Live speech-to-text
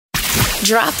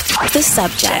Drop the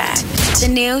Subject. The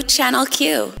new Channel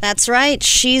Q. That's right.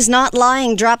 She's Not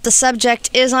Lying. Drop the Subject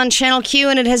is on Channel Q,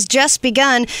 and it has just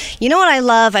begun. You know what I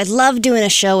love? I love doing a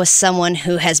show with someone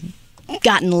who has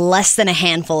gotten less than a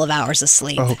handful of hours of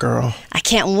sleep. Oh, girl. I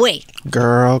can't wait.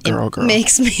 Girl.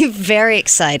 Makes me very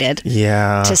excited.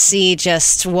 Yeah. To see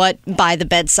just what by the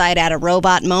bedside at a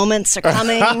robot moments are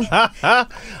coming.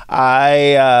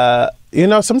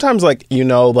 Sometimes like you're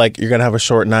going to have a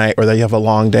short night or that you have a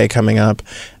long day coming up.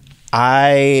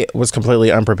 I was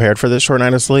completely unprepared for this short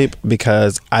night of sleep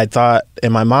because I thought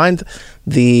in my mind,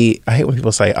 I hate when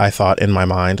people say I thought in my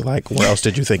mind, like where else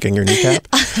did you think in your kneecap?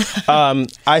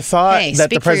 I thought that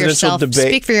the presidential debate...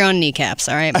 Speak for your own kneecaps,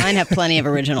 all right? Mine have plenty of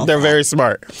original They're very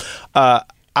smart.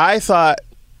 I thought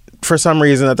for some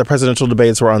reason that the presidential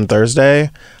debates were on Thursday.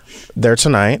 They're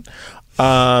tonight.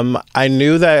 I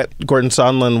knew that Gordon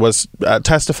Sondland was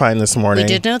testifying this morning. We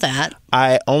did know that.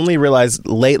 I only realized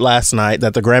late last night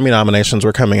that the Grammy nominations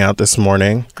were coming out this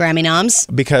morning. Grammy noms?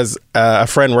 Because a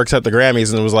friend works at the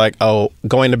Grammys and was like, oh,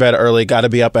 going to bed early, got to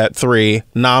be up at 3.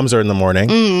 Noms are in the morning.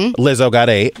 Mm-hmm. Lizzo got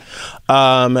 8.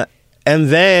 And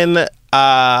then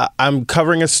I'm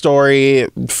covering a story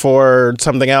for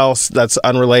something else that's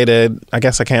unrelated. I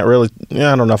guess I can't really,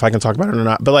 I don't know if I can talk about it or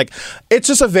not. But like, it's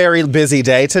just a very busy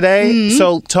day today. Mm-hmm.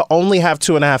 So to only have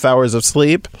 2.5 hours of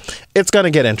sleep, it's going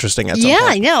to get interesting at some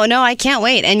point. Yeah, no, I can't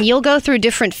wait. And you'll go through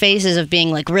different phases of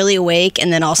being like really awake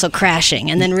and then also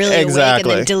crashing and then really awake and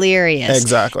then delirious.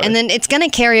 Exactly. And then it's going to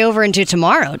carry over into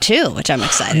tomorrow too, which I'm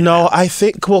excited about. I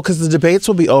think, because the debates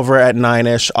will be over at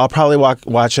 9-ish. I'll probably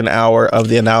watch an hour of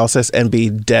the analysis and be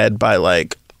dead by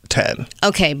like 10.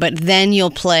 Okay, but then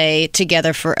you'll play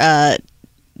Together for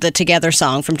the Together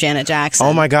song from Janet Jackson.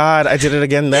 Oh my God, I did it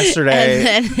again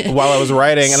yesterday while I was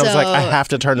writing, and I was like, I have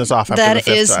to turn this off after the fifth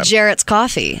time. That is Jarrett's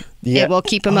coffee. Yeah. It will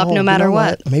keep him up no matter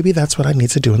what. Maybe that's what I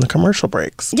need to do in the commercial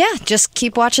breaks. Yeah, just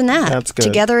keep watching that. That's good.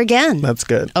 Together again. That's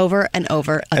good. Over and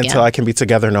over again. Until I can be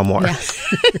together no more.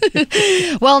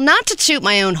 Yeah. Well, not to toot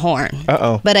my own horn.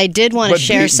 Uh-oh. But I did want to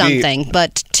share something.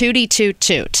 But tooty toot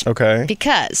toot. Okay.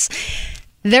 Because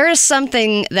there is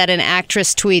something that an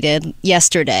actress tweeted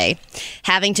yesterday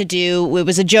having to do, it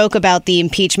was a joke about the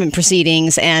impeachment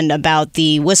proceedings and about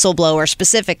the whistleblower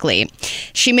specifically.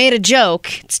 She made a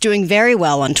joke. It's doing very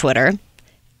well on Twitter.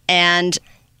 And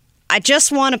I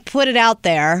just want to put it out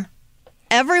there.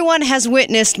 Everyone has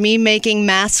witnessed me making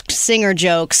Masked Singer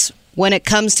jokes when it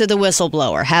comes to the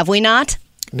whistleblower. Have we not?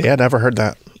 Yeah, never heard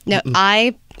that. No,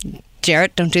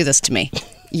 Jarrett, don't do this to me.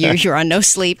 You're on no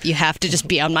sleep. You have to just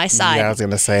be on my side. Yeah, I was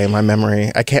going to say, my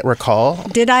memory, I can't recall.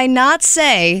 Did I not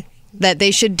say that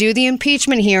they should do the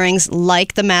impeachment hearings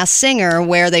like The Masked Singer,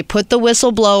 where they put the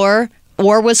whistleblower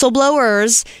or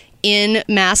whistleblowers in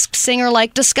Masked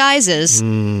Singer-like disguises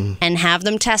and have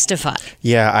them testify?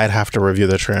 Yeah, I'd have to review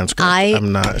the transcript.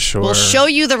 I'm not sure. We'll show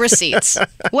you the receipts.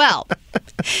 Well,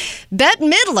 Bette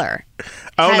Midler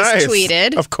has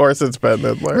tweeted. Of course it's Bette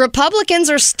Midler. Republicans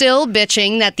are still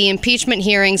bitching that the impeachment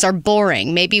hearings are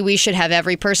boring. Maybe we should have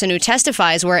every person who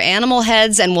testifies wear animal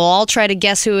heads and we'll all try to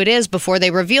guess who it is before they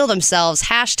reveal themselves.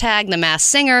 Hashtag The Masked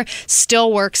Singer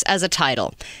still works as a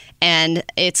title. And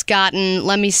it's gotten,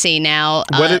 let me see now.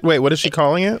 What is she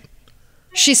calling it?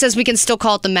 She says we can still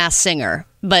call it The Masked Singer,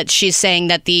 but she's saying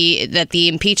that the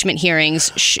impeachment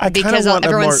hearings, because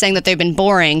everyone's saying that they've been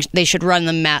boring, they should run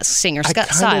the Masked Singer style.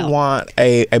 I kind of want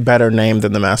a better name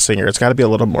than The Masked Singer. It's got to be a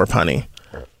little more punny.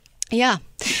 Yeah.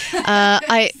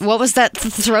 What was that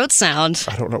throat sound?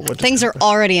 I don't know what. Things are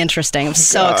already interesting. I'm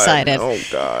so excited. Oh,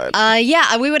 God.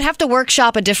 Yeah, we would have to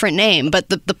workshop a different name, but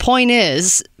the point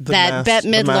is that Bette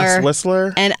Midler, the Masked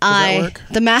Whistler, and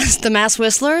the Masked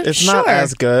Whistler. It's not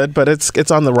as good, but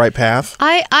it's on the right path.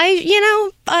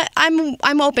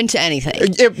 I'm open to anything.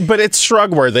 But it's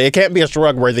shrug-worthy. It can't be a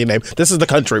shrug-worthy name. This is the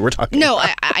country we're talking No,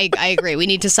 about. I agree. We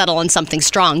need to settle on something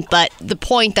strong. But the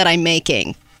point that I'm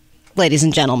making, ladies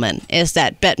and gentlemen, is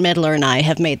that Bette Midler and I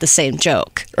have made the same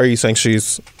joke. Are you saying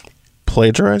she's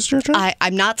plagiarized your joke?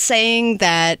 I'm not saying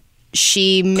that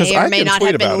she may or may not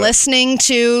have been listening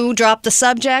to Drop the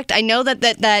Subject. I know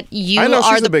that you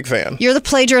are she's a big fan. You're the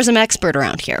plagiarism expert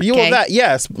around here. Okay?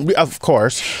 Yes, of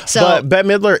course. But Bette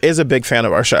Midler is a big fan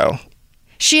of our show.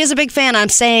 She is a big fan. I'm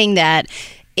saying that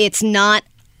it's not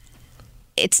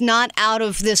out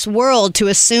of this world to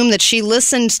assume that she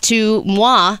listened to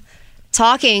moi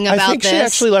talking about this. I think she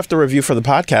actually left a review for the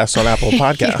podcast on Apple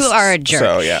Podcasts. You are a jerk.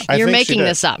 So, yeah. You're making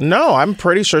this up. No, I'm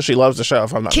pretty sure she loves the show,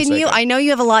 if I'm not mistaken. I know you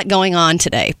have a lot going on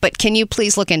today, but can you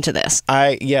please look into this?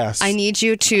 Yes. I need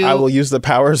you to... I will use the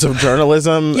powers of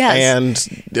journalism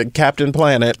and Captain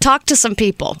Planet. Talk to some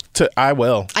people. I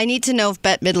will. I need to know if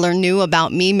Bette Midler knew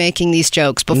about me making these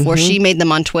jokes before she made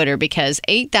them on Twitter, because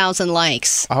 8,000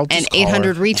 likes and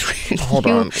 800 retweets. Hold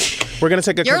on. We're going to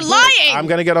take a You're lying! I'm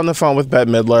going to get on the phone with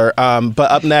Bette Midler.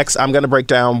 But up next, I'm going to break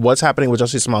down what's happening with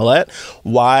Jussie Smollett,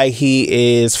 why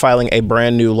he is filing a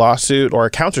brand new lawsuit, or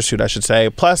a countersuit, I should say.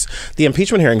 Plus, the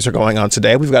impeachment hearings are going on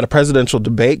today. We've got a presidential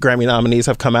debate. Grammy nominees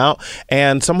have come out,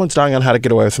 and someone's dying on how to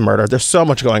get away with murder. There's so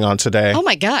much going on today. Oh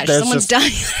my gosh, someone's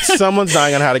dying. Someone's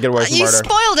dying on how to get away with murder. You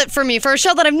spoiled it for me for a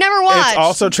show that I've never watched. It's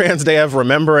also Trans Day of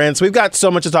Remembrance. We've got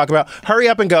so much to talk about. Hurry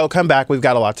up and go. Come back. We've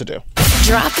got a lot to do.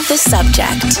 Drop the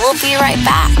subject. We'll be right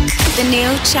back. The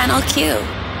new Channel Q.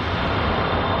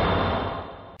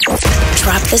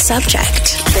 Drop the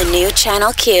subject. The new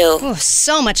Channel Q. Oh,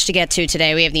 so much to get to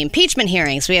today. We have the impeachment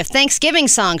hearings. We have Thanksgiving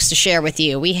songs to share with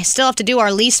you. We still have to do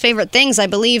our least favorite things. I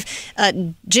believe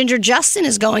Ginger Justin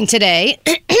is going today.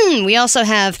 We also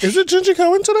have... Is it Gingy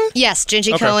Cohen today? Yes,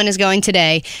 Gingy Cohen is going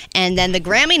today. And then the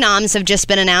Grammy noms have just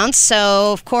been announced.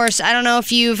 So, of course, I don't know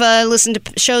if you've listened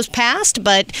to shows past,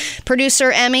 but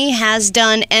producer Emmy has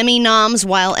done Emmy noms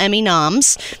while Emmy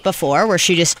noms before, where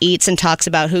she just eats and talks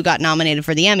about who got nominated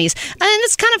for the Emmys. And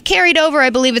it's kind of carried over. I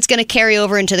believe it's going to carry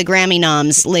over into the Grammy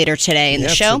noms later today in the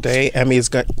show. Today,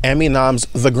 Emmy noms,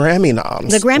 the Grammy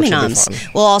noms. The Grammy noms.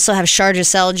 We'll also have Shar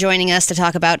Giselle joining us to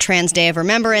talk about Trans Day of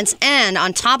Remembrance. And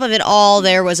on top of it all,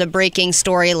 there was a breaking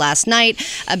story last night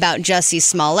about Jussie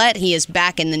Smollett. He is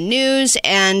back in the news.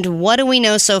 And what do we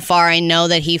know so far? I know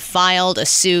that he filed a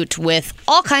suit with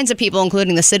all kinds of people,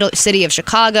 including the city of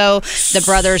Chicago, the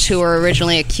brothers who were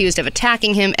originally accused of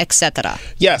attacking him, etc.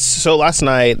 Yes. So last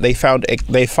night, they filed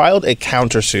a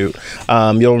countersuit.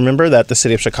 You'll remember that the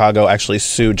city of Chicago actually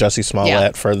sued Jussie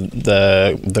Smollett for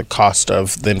the cost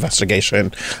of the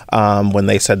investigation when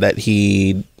they said that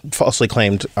he falsely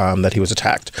claimed that he was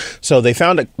attacked. So they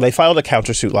filed a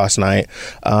countersuit last night.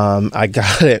 I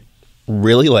got it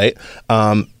really late.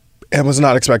 And was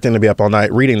not expecting to be up all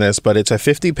night reading this, but it's a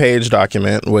 50-page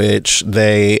document which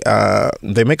they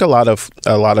make a lot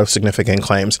of significant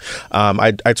claims.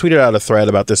 I tweeted out a thread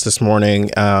about this morning.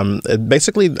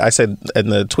 Basically, I said in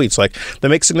the tweets, like, they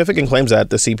make significant claims that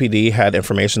the CPD had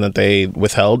information that they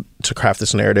withheld to craft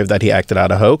this narrative that he acted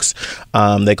out a hoax.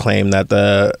 They claim that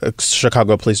the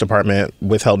Chicago Police Department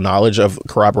withheld knowledge of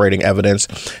corroborating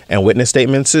evidence and witness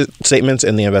statements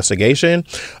in the investigation.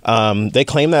 They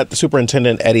claim that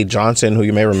Superintendent Eddie Johnson, who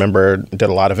you may remember, did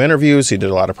a lot of interviews, he did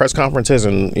a lot of press conferences,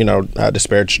 and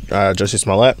disparaged Jussie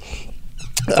Smollett.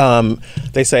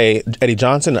 They say Eddie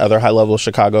Johnson and other high-level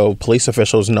Chicago police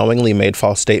officials knowingly made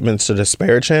false statements to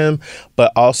disparage him,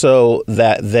 but also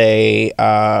that they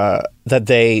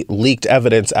leaked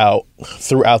evidence out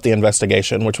throughout the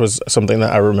investigation, which was something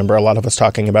that I remember a lot of us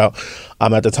talking about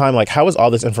at the time. Like, how is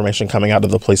all this information coming out of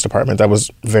the police department? That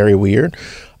was very weird.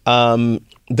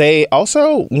 They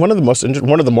also, one of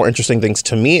the more interesting things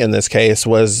to me in this case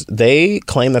was they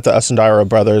claim that the Usendiro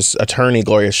brothers' attorney,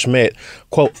 Gloria Schmidt,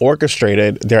 quote,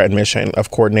 orchestrated their admission of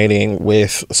coordinating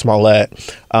with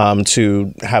Smollett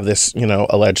to have this,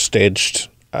 alleged staged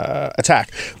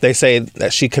attack. They say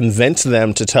that she convinced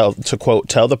them to quote,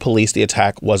 tell the police the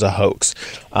attack was a hoax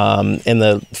in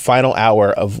the final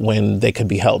hour of when they could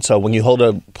be held. So when you hold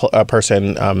a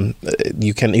person,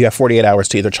 you have 48 hours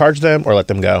to either charge them or let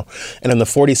them go. And in the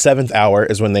 47th hour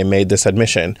is when they made this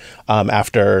admission.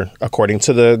 After, according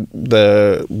to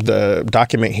the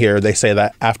document here, they say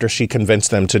that after she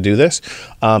convinced them to do this,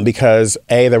 because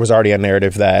A, there was already a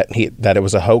narrative that it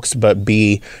was a hoax, but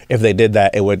B, if they did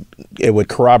that, it would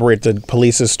corroborate the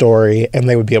police's story and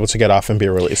they would be able to get off and be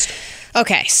released.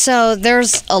 Okay, so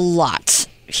there's a lot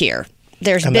here.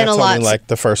 There's been a lot. Only like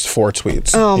the first 4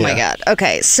 tweets. Oh my God.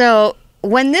 Okay, so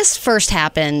when this first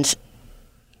happened,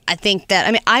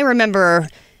 I remember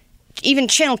even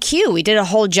Channel Q, we did a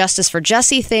whole Justice for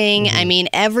Jussie thing. Mm-hmm. I mean,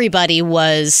 everybody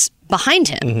was behind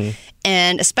him. Mm-hmm.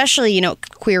 And especially,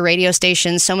 queer radio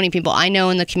stations, so many people I know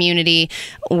in the community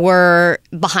were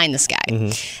behind this guy.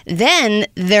 Mm-hmm. Then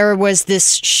there was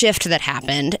this shift that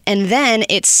happened. And then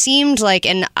it seemed like,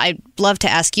 and I'd love to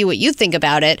ask you what you think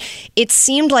about it, it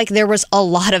seemed like there was a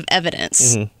lot of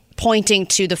evidence pointing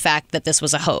to the fact that this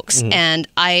was a hoax. Mm-hmm. And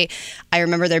I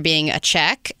remember there being a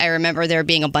check. I remember there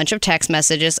being a bunch of text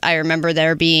messages. I remember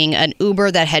there being an Uber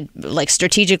that had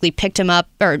strategically picked him up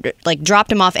or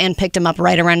dropped him off and picked him up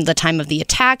right around the time of the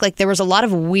attack. There was a lot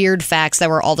of weird facts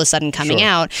that were all of a sudden coming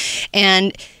out.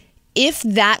 And if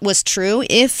that was true,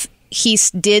 if he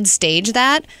did stage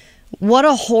that, what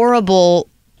a horrible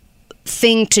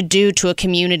thing to do to a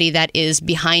community that is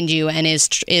behind you and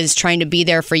is trying to be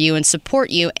there for you and support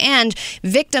you, and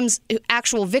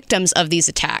actual victims of these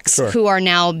attacks who are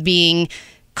now being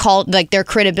called, like their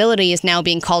credibility is now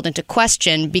being called into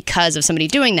question because of somebody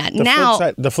doing that.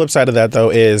 The flip side of that,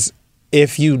 though, is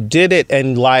if you did it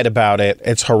and lied about it,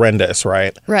 it's horrendous,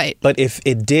 right? Right. But if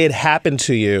it did happen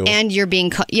to you, and you're being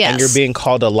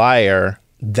called a liar,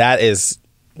 that is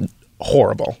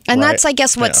horrible. And right? that's, I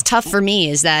guess, what's tough for me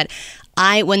is that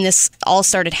when this all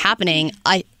started happening,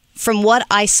 from what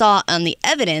I saw on the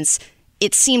evidence,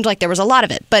 it seemed like there was a lot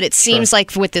of it. But it seems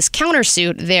like with this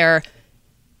countersuit, they're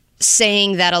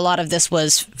saying that a lot of this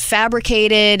was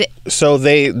fabricated. So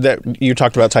you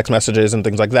talked about text messages and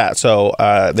things like that. So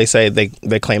they say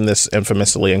they claim this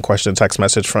infamously in question text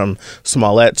message from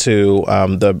Smollett to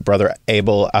the brother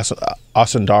Abel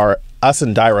Asindaro,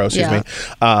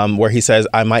 where he says,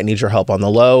 "I might need your help on the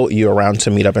low. You around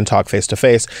to meet up and talk face to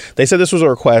face?" They said this was a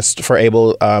request for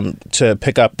Abel to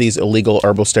pick up these illegal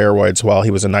herbal steroids while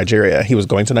he was in Nigeria. He was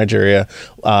going to Nigeria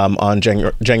on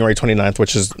January 29th,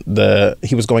 which is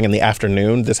he was going in the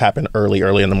afternoon. This happened early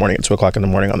in the morning at 2:00 in the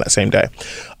morning on that same day.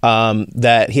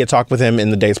 That he had talked with him in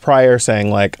the days prior,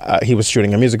 saying like he was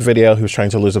shooting a music video. He was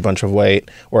trying to lose a bunch of weight,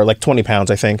 or like 20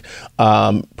 pounds, I think.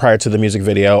 Prior to the music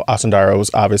video, Asindaro was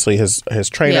obviously his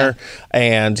trainer,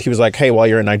 and he was like, "Hey, while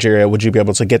you're in Nigeria, would you be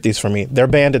able to get these for me?" They're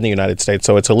banned in the United States,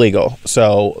 so it's illegal.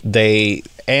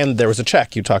 And there was a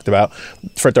check you talked about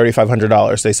for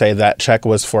 $3,500. They say that check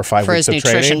was for 5 weeks of training. For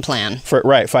his nutrition plan.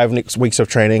 5 weeks of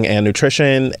training and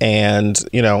nutrition. And,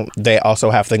 they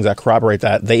also have things that corroborate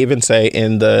that. They even say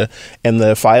in the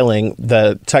filing,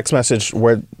 the text message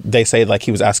where they say like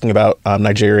he was asking about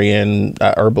Nigerian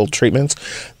herbal treatments.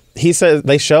 He says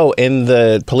they show in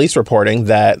the police reporting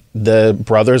that the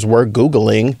brothers were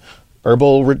Googling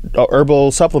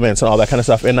herbal supplements and all that kind of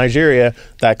stuff in Nigeria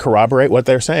that corroborate what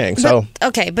they're saying.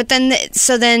 But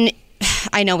then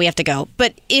I know we have to go,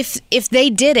 but if they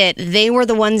did it, they were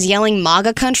the ones yelling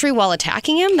MAGA country while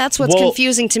attacking him? That's what's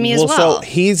confusing to me as well. So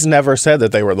he's never said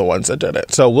that they were the ones that did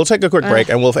it. So we'll take a quick break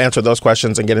and we'll answer those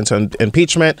questions and get into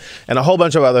impeachment and a whole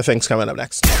bunch of other things coming up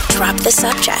next. Drop the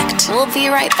subject. We'll be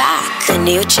right back. The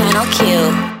new Channel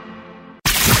Q.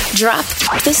 Drop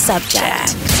the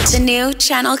subject. The new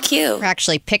Channel Q. We're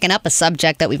actually picking up a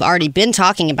subject that we've already been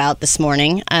talking about this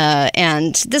morning.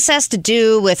 And this has to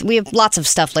do with, we have lots of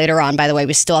stuff later on, by the way.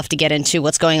 We still have to get into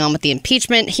what's going on with the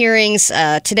impeachment hearings.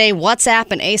 Today,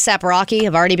 WhatsApp and ASAP Rocky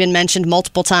have already been mentioned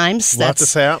multiple times. Lots of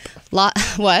sap.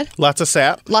 What? Lots of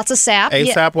sap. Lots of sap.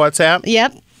 ASAP, yeah. WhatsApp.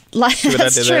 Yep.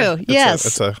 That's true.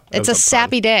 Yes. It's a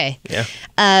sappy day. Yeah.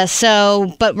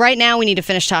 But right now we need to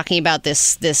finish talking about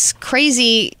this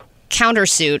crazy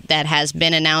countersuit that has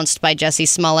been announced by Jussie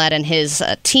Smollett and his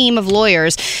team of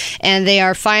lawyers, and they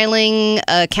are filing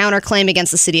a counterclaim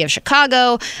against the city of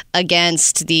Chicago,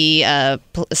 against the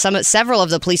several of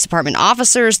the police department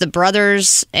officers, the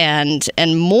brothers, and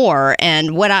more.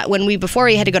 And before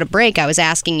we had to go to break, I was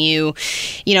asking you,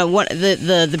 what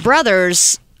the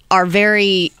brothers are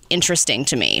very interesting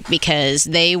to me because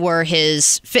they were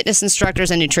his fitness instructors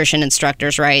and nutrition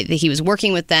instructors, right? He was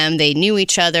working with them. They knew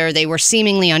each other. They were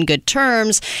seemingly on good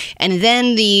terms. And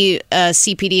then the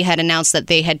CPD had announced that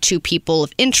they had two people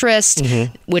of interest,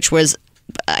 which was,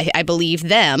 I believe,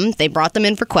 them. They brought them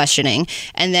in for questioning.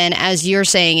 And then, as you're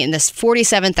saying, in this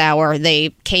 47th hour, they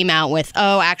came out with,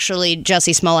 actually,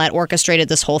 Jussie Smollett orchestrated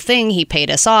this whole thing. He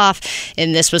paid us off.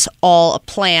 And this was all a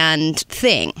planned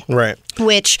thing. Right.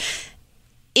 Which,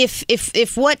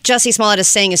 if what Jussie Smollett is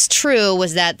saying is true,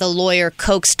 was that the lawyer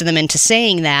coaxed them into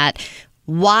saying that,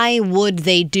 why would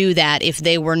they do that if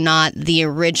they were not the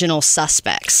original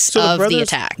suspects of the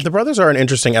attack? The brothers are an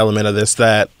interesting element of this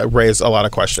that raised a lot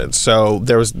of questions. So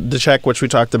there was the check, which we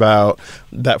talked about,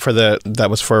 that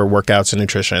was for workouts and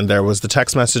nutrition. There was the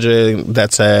text messaging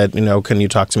that said, can you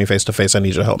talk to me face to face? I need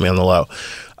you to help me on the low.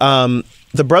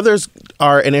 The brothers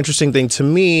are an interesting thing to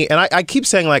me. And I keep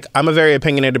saying, like, I'm a very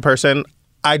opinionated person.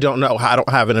 I don't know. I don't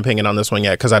have an opinion on this one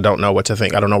yet because I don't know what to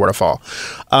think. I don't know where to fall.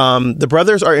 The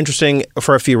brothers are interesting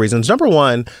for a few reasons. Number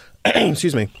one,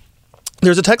 excuse me,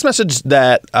 there's a text message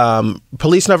that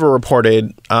police never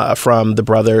reported from the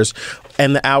brothers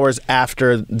in the hours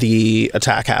after the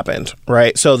attack happened,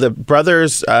 right? So the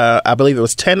brothers, I believe it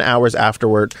was 10 hours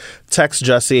afterward, text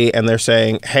Jussie and they're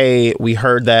saying, hey, we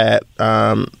heard that,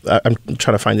 I'm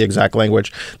trying to find the exact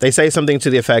language. They say something to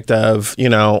the effect of,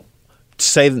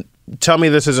 tell me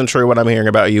this isn't true, what I'm hearing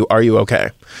about you. Are you okay?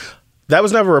 That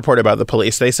was never reported by the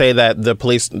police. They say that the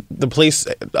police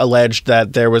alleged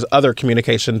that there was other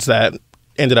communications that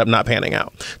ended up not panning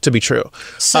out to be true.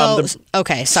 So,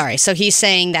 okay, sorry. So he's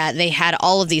saying that they had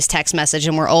all of these text messages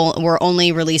and we're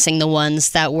only releasing the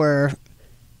ones that were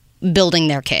building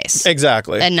their case.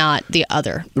 Exactly. And not the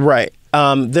other. Right.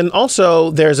 Then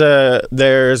also there's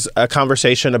a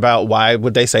conversation about why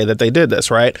would they say that they did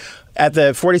this, right? At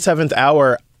the 47th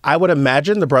hour, I would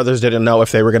imagine the brothers didn't know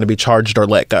if they were going to be charged or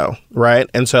let go, right?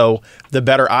 And so the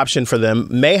better option for them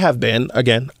may have been,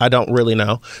 again, I don't really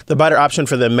know, the better option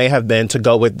for them may have been to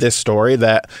go with this story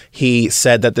that he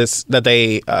said that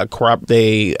they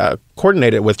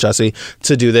coordinated with Jussie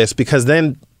to do this, because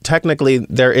then technically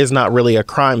there is not really a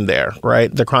crime there,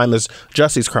 right? The crime is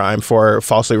Jussie's crime for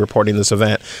falsely reporting this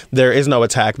event. There is no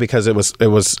attack because it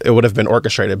would have been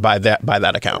orchestrated by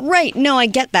that account. Right. No, I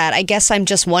get that. I guess I'm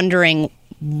just wondering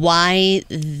why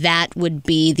that would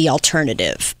be the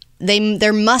alternative.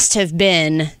 There must have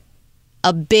been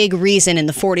a big reason in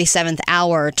the 47th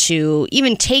hour to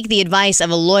even take the advice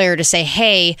of a lawyer to say,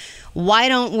 hey, why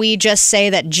don't we just say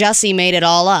that Jussie made it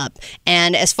all up?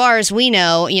 And as far as we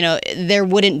know, there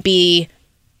wouldn't be,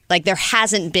 there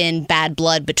hasn't been bad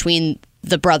blood between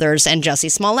the brothers and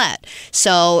Jussie Smollett.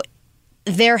 So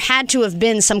there had to have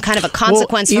been some kind of a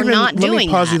consequence for not doing that. Let me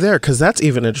pause you there, because that's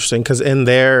even interesting, because in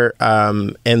their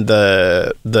in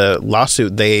the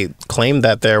lawsuit, they claimed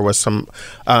that there was some,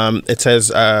 it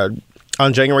says,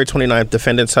 on January 29th,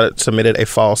 defendants submitted a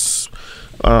false...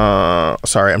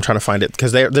 sorry, I'm trying to find it,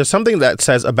 because there's something that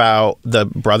says about the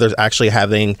brothers actually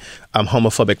having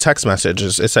homophobic text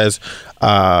messages. It says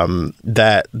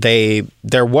that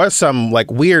there was some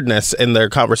weirdness in their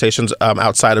conversations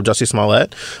outside of Jussie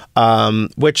Smollett,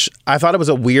 which I thought it was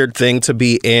a weird thing to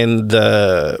be in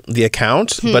the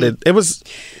account, but it was.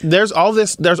 There's all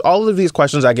of these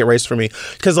questions that get raised for me,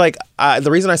 because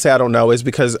the reason I say I don't know is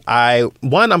because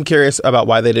I'm curious about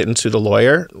why they didn't sue the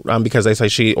lawyer, because they say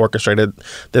she orchestrated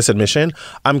this admission.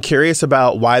 I'm curious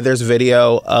about why there's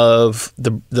video of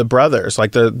the brothers,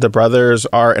 the brothers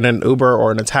are in an Uber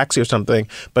or in a taxi or something,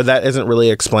 but that isn't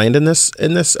really explained in this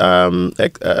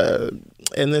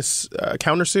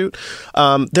countersuit.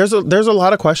 There's a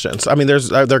lot of questions. I mean, there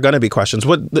are going to be questions.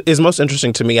 What is most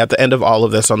interesting to me at the end of all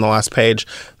of this, on the last page,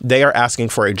 they are asking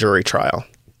for a jury trial.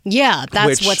 Yeah,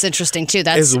 that's what's interesting too.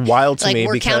 That's is wild to me.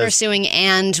 We're countersuing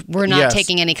and we're not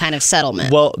taking any kind of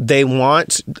settlement. Well, they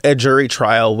want a jury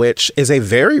trial, which is a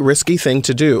very risky thing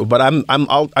to do. But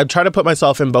I try to put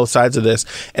myself in both sides of this.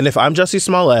 And if I'm Jussie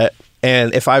Smollett,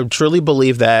 and if I truly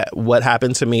believe that what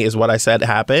happened to me is what I said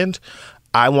happened,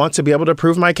 I want to be able to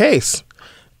prove my case.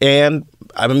 And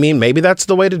I mean, maybe that's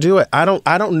the way to do it. I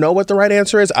don't know what the right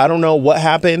answer is. I don't know what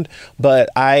happened, but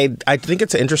I think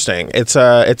it's interesting.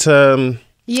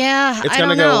 Yeah, it's going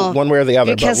to go one way or the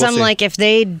other. Because but we'll see. if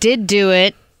they did do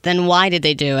it, then why did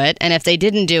they do it? And if they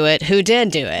didn't do it, who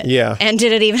did do it? Yeah. And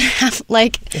did it even have,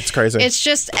 It's crazy. It's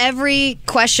just every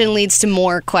question leads to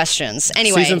more questions.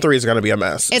 Anyway. Season 3 is going to be a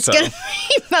mess. It's going to be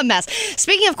a mess.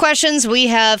 Speaking of questions, we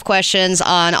have questions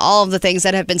on all of the things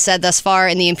that have been said thus far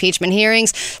in the impeachment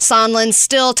hearings. Sondland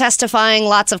still testifying,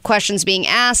 lots of questions being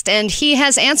asked, and he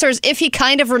has answers if he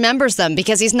kind of remembers them,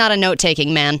 because he's not a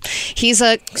note-taking man. He's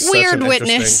a weird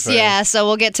witness. Yeah, so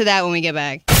we'll get to that when we get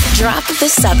back. Drop the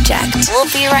subject. We'll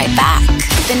be right back.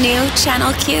 The new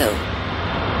Channel Q.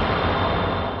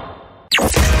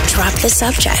 Drop the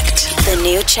subject. The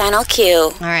new Channel Q.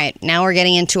 All right, now we're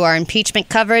getting into our impeachment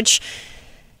coverage.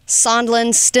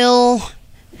 Sondland still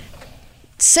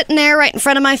sitting there right in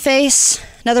front of my face.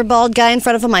 Another bald guy in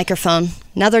front of a microphone.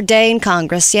 Another day in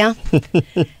Congress, yeah?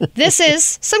 This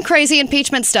is some crazy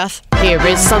impeachment stuff. Here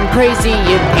is some crazy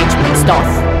impeachment stuff.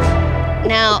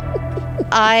 Now,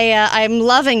 I'm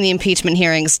loving the impeachment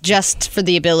hearings just for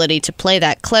the ability to play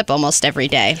that clip almost every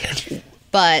day.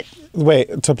 But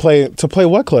wait, to play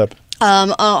what clip?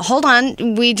 Hold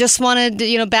on. We just wanted to,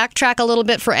 backtrack a little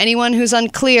bit for anyone who's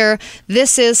unclear.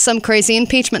 This is some crazy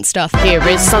impeachment stuff. Here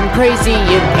is some crazy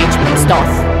impeachment stuff.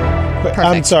 Perfect.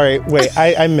 I'm sorry. Wait,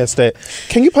 I missed it.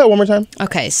 Can you play it one more time?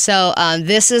 Okay, so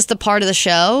this is the part of the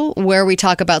show where we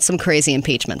talk about some crazy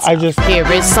impeachment stuff. Here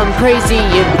is some crazy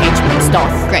impeachment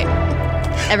stuff. Great.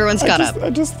 Everyone's got up. I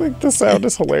just think the sound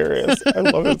is hilarious. I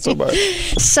love it so much.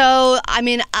 So, I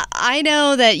mean, I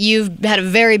know that you've had a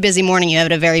very busy morning. You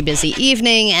had a very busy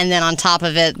evening. And then on top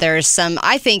of it, there's some,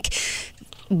 I think,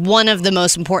 one of the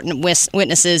most important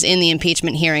witnesses in the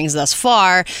impeachment hearings thus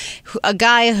far, a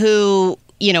guy who,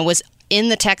 was in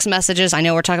the text messages. I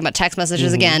know we're talking about text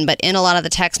messages again, but in a lot of the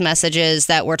text messages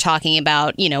that we're talking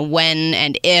about, when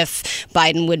and if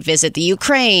Biden would visit the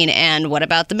Ukraine, and what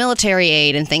about the military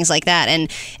aid and things like that.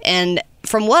 And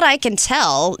from what I can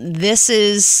tell, this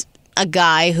is a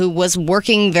guy who was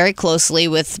working very closely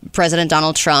with President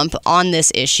Donald Trump on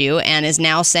this issue and is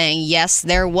now saying, yes,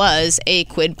 there was a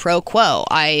quid pro quo.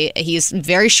 He's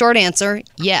very short answer,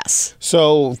 yes.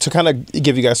 So to kind of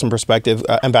give you guys some perspective,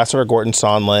 Ambassador Gordon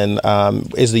Sondland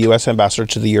is the U.S. ambassador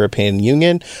to the European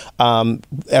Union.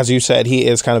 As you said, he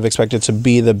is kind of expected to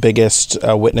be the biggest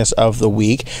witness of the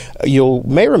week. You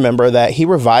may remember that he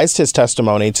revised his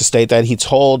testimony to state that he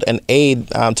told an aide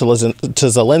to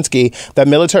Zelensky that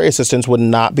military assistance would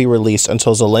not be released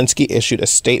until Zelensky issued a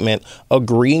statement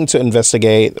agreeing to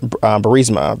investigate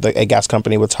Burisma, a gas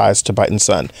company with ties to Biden's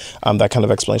son. That kind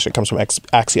of explanation comes from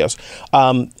Axios.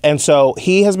 And so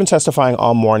he has been testifying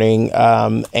all morning,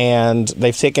 and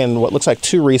they've taken what looks like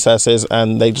 2 recesses,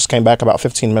 and they just came back about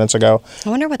 15 minutes ago. I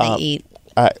wonder what they eat.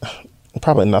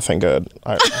 Probably nothing good.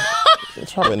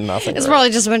 It's probably nothing. It's probably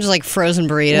just a bunch of like frozen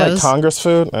burritos. Like Congress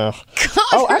food?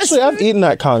 Oh, actually, I've eaten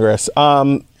at Congress.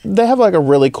 They have like a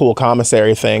really cool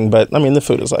commissary thing, but I mean, the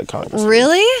food is like Congress.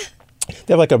 Really?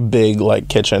 They have like a big like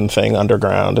kitchen thing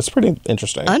underground. It's pretty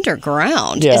interesting.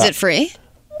 Underground? Yeah. Is it free?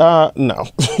 No.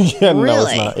 Yeah, Really? No,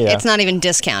 it's not. Yeah. It's not even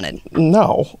discounted.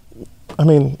 No. I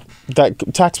mean, that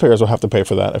taxpayers will have to pay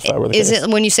for that if that were the case. Is it,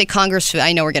 when you say Congress food,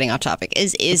 I know we're getting off topic.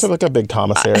 It's like a big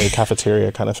commissary,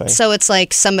 cafeteria kind of thing. So it's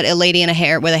like a lady in a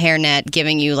hairnet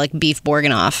giving you like beef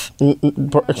bourguignon.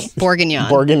 Bourguignon.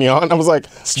 Bourguignon. I was like,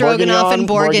 Stroganoff and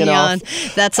bourguignon.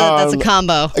 That's a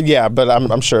combo. Yeah, but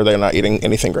I'm sure they're not eating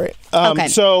anything great. Okay.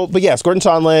 So, but yes, Gordon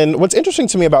Sondland. What's interesting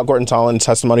to me about Gordon Sondland's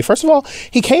testimony, first of all,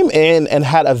 he came in and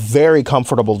had a very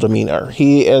comfortable demeanor.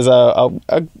 He is a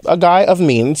guy of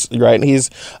means, right? He's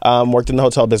worked in the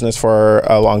hotel business for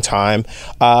a long time.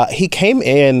 He came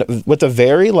in with a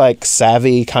very like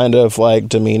savvy kind of like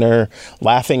demeanor,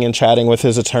 laughing and chatting with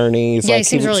his attorneys. Yeah, like, he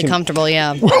seems really comfortable,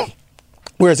 yeah.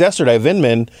 Whereas yesterday,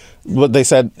 Vindman, what they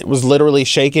said, was literally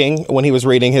shaking when he was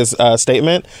reading his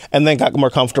statement, and then got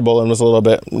more comfortable and was a little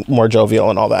bit more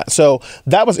jovial and all that. So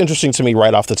that was interesting to me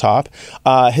right off the top.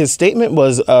 His statement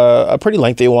was a pretty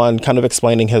lengthy one, kind of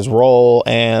explaining his role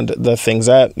and the things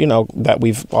that, that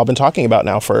we've all been talking about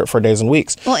now for days and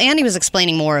weeks. Well, and he was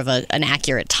explaining more of an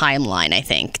accurate timeline, I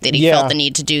think, that he felt the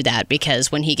need to do that,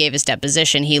 because when he gave his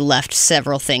deposition, he left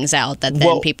several things out that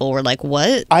then people were like,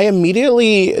 what? I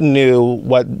immediately knew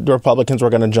what the Republicans were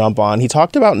going to jump on. He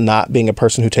talked about not being a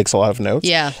person who takes a lot of notes.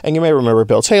 Yeah. And you may remember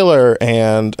Bill Taylor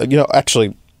and,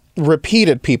 actually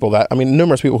repeated people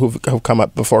numerous people who've come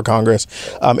up before Congress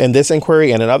in this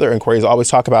inquiry and in other inquiries always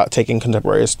talk about taking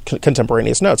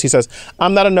contemporaneous notes. He says,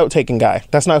 I'm not a note-taking guy.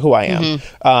 That's not who I am.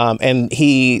 Mm-hmm. And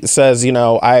he says,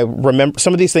 I remember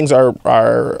some of these things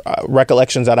are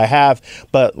recollections that I have,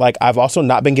 but like I've also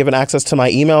not been given access to my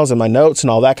emails and my notes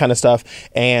and all that kind of stuff.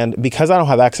 And because I don't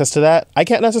have access to that, I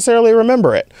can't necessarily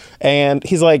remember it. And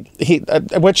he's like,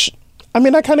 which, I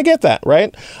kind of get that,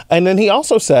 right? And then he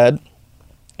also said,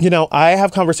 I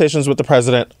have conversations with the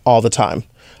president all the time,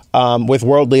 with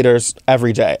world leaders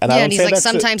every day. And and he's like,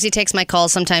 sometimes he takes my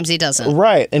calls, sometimes he doesn't.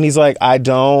 Right. And he's like, I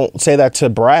don't say that to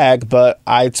brag, but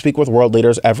I speak with world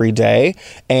leaders every day.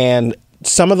 And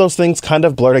some of those things kind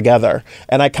of blur together.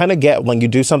 And I kind of get when you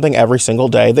do something every single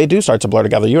day, they do start to blur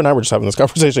together. You and I were just having this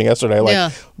conversation yesterday.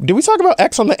 Like, did we talk about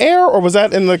X on the air, or was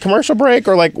that in the commercial break,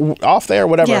 or like off there,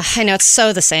 whatever? Yeah, I know. It's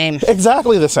so the same.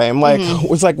 Exactly the same. Like,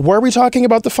 it's like, were we talking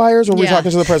about the fires, or were we talking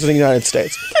to the president of the United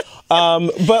States?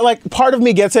 But like part of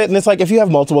me gets it. And it's like, if you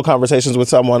have multiple conversations with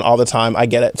someone all the time, I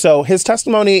get it. So his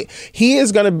testimony, he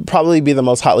is going to probably be the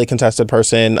most hotly contested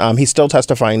person. He's still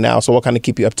testifying now. So we'll kind of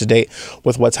keep you up to date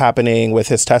with what's happening with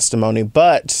his testimony.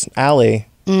 But Allie,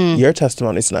 your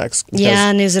testimony's next.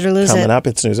 Yeah, News It or Lose It. Coming up,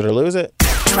 it's News It or Lose It.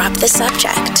 Drop the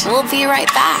subject. We'll be right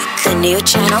back. The new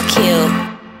Channel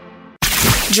Q.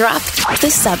 Drop the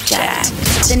subject.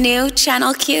 The new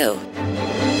Channel Q.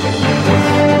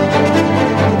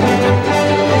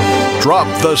 Drop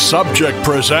the Subject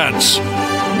presents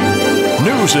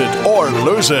News It or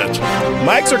Lose It.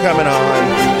 Mics are coming on.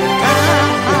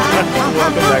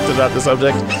 Welcome back to Drop the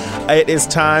Subject. It is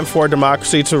time for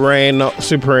democracy to reign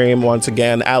supreme once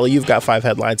again. Allie, you've got 5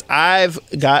 headlines. I've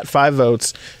got 5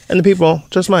 votes. And the people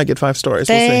just might get 5 stories.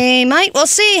 They might. We'll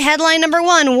see. Headline number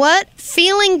 1. What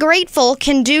feeling grateful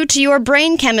can do to your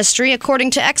brain chemistry,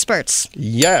 according to experts?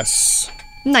 Yes.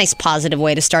 Nice positive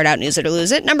way to start out News It or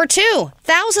Lose It. Number 2,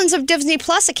 thousands of Disney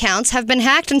Plus accounts have been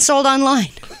hacked and sold online.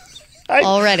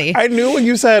 already. I knew when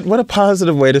you said, what a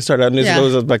positive way to start out news. Yeah. I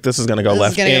was like, this is going to go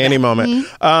left any moment.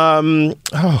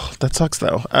 Oh, that sucks,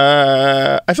 though.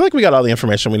 I feel like we got all the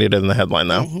information we needed in the headline,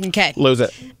 though. Okay. Lose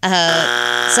it.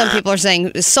 Some people are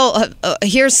saying,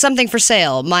 here's something for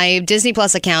sale. My Disney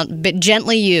Plus account, but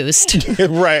gently used.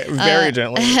 Right, very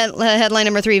gently. Headline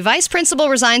number 3, Vice Principal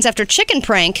resigns after chicken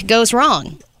prank goes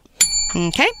wrong.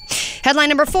 Okay. Headline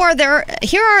number 4,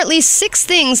 here are at least 6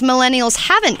 things millennials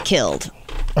haven't killed.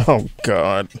 Oh,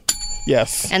 God.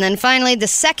 Yes. And then finally, the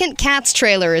second Cats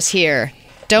trailer is here.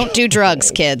 Don't do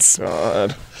drugs, kids.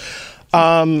 God.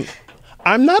 I'm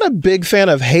not a big fan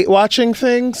of hate watching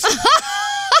things.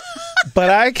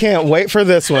 But I can't wait for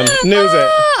this one. News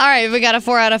it. All right, we got a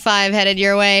 4 out of 5 headed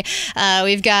your way.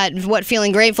 We've got what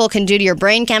feeling grateful can do to your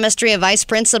brain chemistry, a vice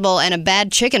principal, and a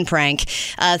bad chicken prank.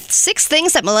 6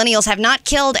 things that millennials have not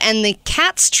killed, and the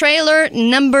Cats trailer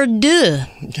number 2.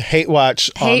 Hate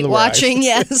watch on Hate the watching, rise.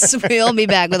 yes. We'll be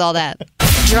back with all that.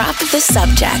 Drop the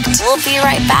subject. We'll be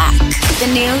right back. The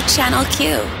new Channel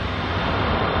Q.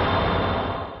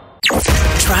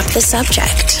 Drop the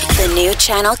subject. The new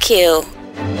Channel Q.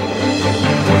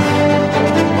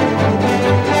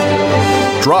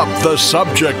 Drop the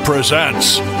Subject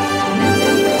presents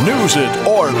News It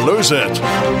or Lose It. Just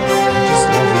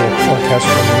love the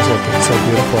orchestral music. It's so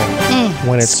beautiful.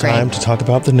 When it's great. time to talk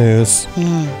about the news.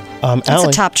 That's Allie,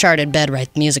 a top charted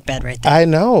music bed right there. I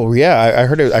know. Yeah, I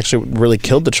heard it actually really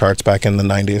killed the charts back in the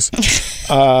 90s.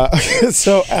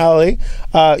 So, Allie,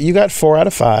 you got 4 out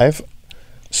of 5.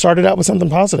 Started out with something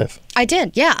positive. I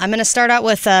did, yeah. I'm going to start out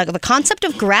with the concept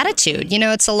of gratitude. You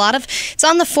know, it's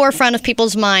on the forefront of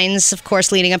people's minds, of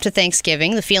course, leading up to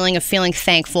Thanksgiving, the feeling of feeling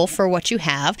thankful for what you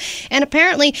have. And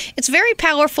apparently, it's very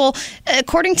powerful,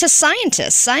 according to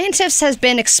scientists. Scientists have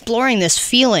been exploring this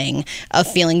feeling of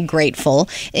feeling grateful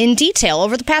in detail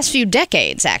over the past few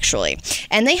decades, actually.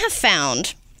 And they have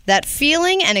found that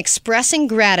feeling and expressing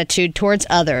gratitude towards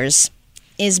others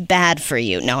is bad for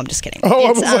you. No, I'm just kidding. Oh,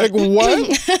 I was like,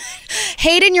 what?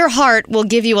 Hate in your heart will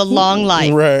give you a long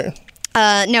life. Right.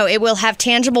 No, it will have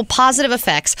tangible positive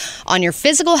effects on your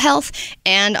physical health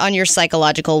and on your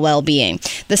psychological well-being.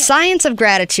 The science of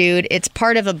gratitude, it's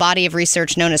part of a body of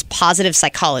research known as positive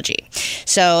psychology.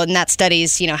 So, and that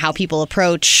studies, how people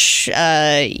approach,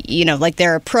 like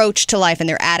their approach to life and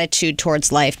their attitude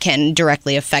towards life can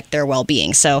directly affect their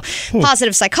well-being. So,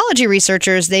 positive psychology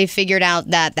researchers, they figured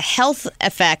out that the health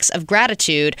effects of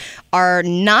gratitude are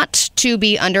not to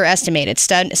be underestimated.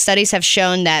 Studies have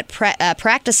shown that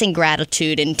practicing gratitude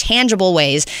in tangible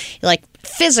ways, like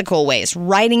physical ways,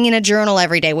 writing in a journal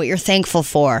every day what you're thankful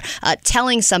for,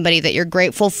 telling somebody that you're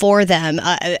grateful for them,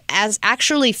 as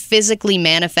actually physically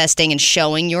manifesting and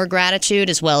showing your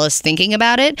gratitude as well as thinking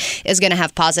about it is going to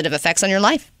have positive effects on your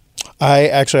life. I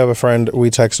actually have a friend, we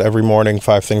text every morning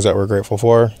 5 things that we're grateful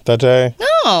for that day.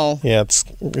 Oh. Yeah,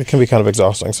 it can be kind of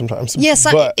exhausting sometimes. Yes,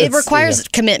 but it requires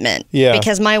commitment. Yeah.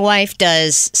 Because my wife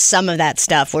does some of that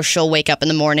stuff where she'll wake up in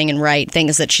the morning and write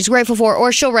things that she's grateful for,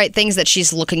 or she'll write things that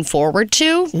she's looking forward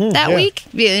to that week.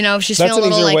 If she's That's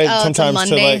feeling a an little easier like, way oh, it's a sometimes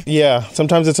to Monday.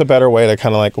 sometimes it's a better way to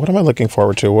kind of like, what am I looking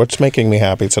forward to? What's making me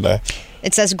happy today?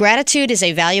 It says gratitude is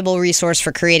a valuable resource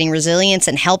for creating resilience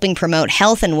and helping promote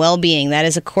health and well-being. That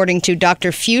is according to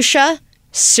Dr. Fuchsia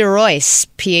Sirois,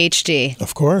 PhD.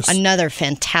 Of course. Another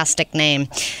fantastic name.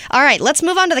 All right, let's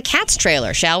move on to the Cats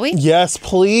trailer, shall we? Yes,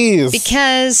 please.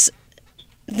 Because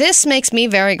this makes me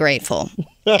very grateful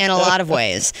in a lot of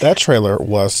ways. That trailer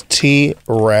was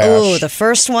T-rash. Oh, the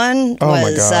first one Oh my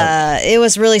was God. It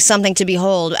was really something to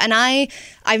behold. And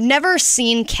I've never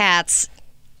seen Cats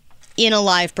in a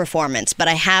live performance, but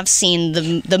I have seen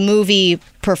the movie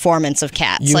performance of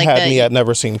Cats. You had me at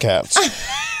never seen Cats.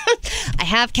 I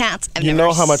have cats. You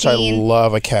know how much I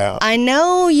love a cat. I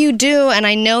know you do, and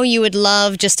I know you would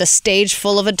love just a stage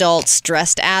full of adults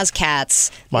dressed as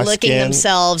cats, licking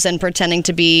themselves and pretending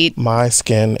to be... My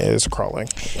skin is crawling.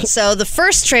 So the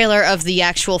first trailer of the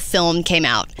actual film came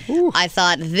out. Ooh. I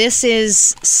thought, this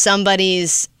is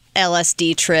somebody's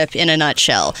LSD trip in a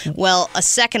nutshell. Well, a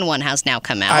second one has now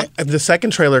come out. The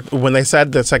second trailer, when they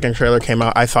said the second trailer came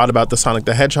out, I thought about the Sonic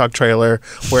the Hedgehog trailer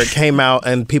where it came out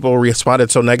and people responded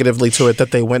so negatively to it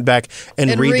that they went back and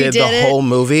redid the whole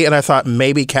movie. And I thought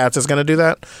maybe Cats is going to do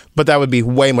that, but that would be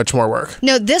way much more work.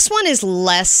 No, this one is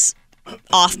less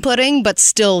off-putting, but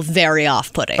still very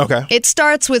off-putting. Okay. It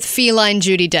starts with feline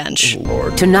Judi Dench.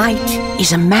 Lord. Tonight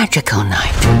is a magical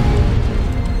night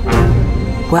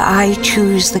where I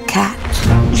choose the cat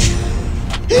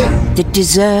that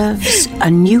deserves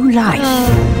a new life.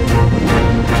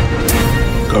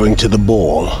 Going to the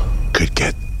ball could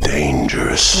get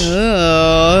dangerous.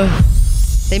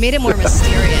 They made it more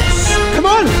mysterious. Come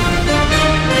on!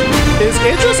 Is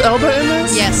Idris Elba in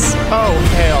this? Yes. Oh,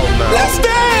 hell no. Let's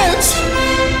dance!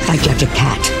 I judge a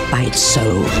cat by its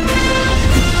soul.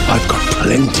 I've got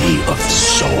plenty of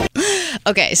soul.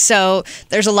 Okay, so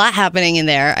there's a lot happening in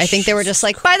there. I think they were just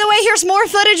like, by the way, here's more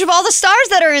footage of all the stars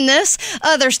that are in this.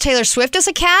 There's Taylor Swift as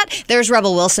a cat. There's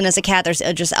Rebel Wilson as a cat. There's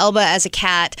Idris Elba as a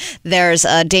cat. There's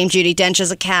Dame Judi Dench as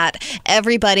a cat.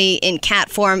 Everybody in cat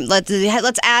form.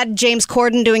 Let's add James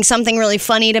Corden doing something really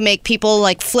funny to make people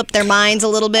like flip their minds a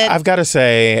little bit. I've got to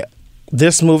say,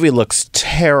 this movie looks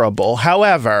terrible.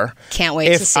 However, Can't wait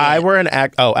to see if I it. were an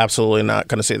absolutely not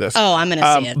going to see this. Oh, I'm going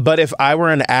to see it. But if I were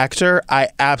an actor, I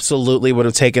absolutely would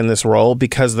have taken this role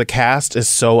because the cast is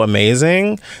so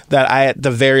amazing that I, at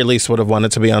the very least, would have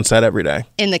wanted to be on set every day.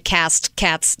 In the cat's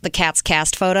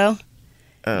cast photo,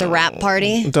 the rap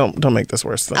party. Don't make this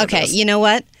worse than it Okay, is. you know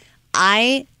what?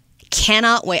 I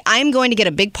cannot wait. I'm going to get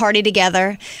a big party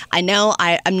together. I know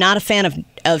I'm not a fan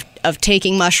of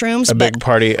taking mushrooms, A but big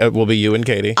party will be you and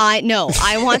Katie. I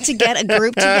want to get a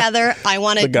group together. I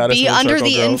want The to Goddess be Moon under Circle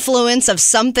the girls. influence of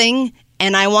something,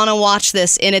 and I want to watch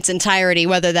this in its entirety,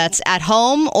 whether that's at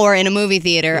home or in a movie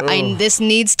theater. This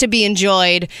needs to be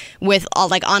enjoyed with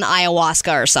like on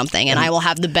ayahuasca or something, and I will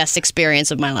have the best experience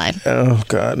of my life. Oh,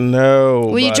 God, no.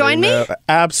 Will you join me?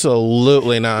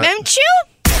 Absolutely not. Won't you?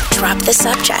 Drop the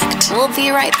subject. We'll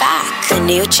be right back. The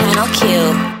new Channel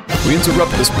Q. We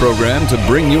interrupt this program to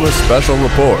bring you a special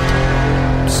report.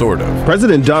 Sort of.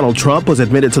 President Donald Trump was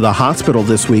admitted to the hospital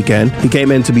this weekend. He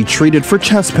came in to be treated for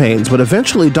chest pains, but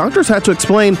eventually doctors had to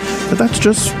explain that that's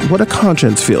just what a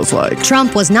conscience feels like.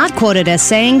 Trump was not quoted as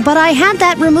saying, "But I had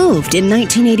that removed in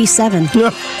 1987.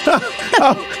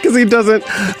 Oh, because he doesn't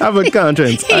have a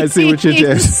conscience. I see what you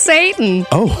did. Satan.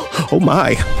 Oh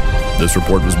my. This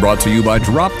report was brought to you by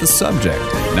Drop the Subject.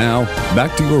 Now,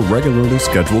 back to your regularly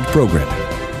scheduled programming.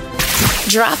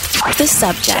 Drop the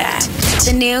subject.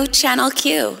 The new Channel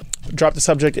Q. Drop the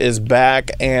Subject is back,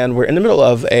 and we're in the middle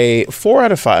of a 4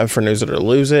 out of 5 for News It or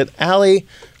Lose It. Allie,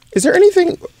 is there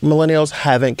anything millennials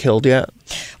haven't killed yet?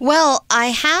 Well, I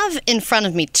have in front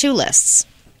of me 2 lists.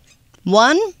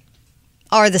 One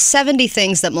are the 70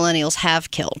 things that millennials have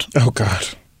killed. Oh, God.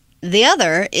 The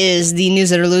other is the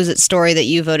News It or Lose It story that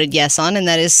you voted yes on, and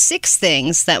that is 6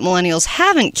 things that millennials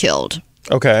haven't killed.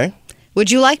 Okay.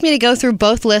 Would you like me to go through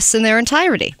both lists in their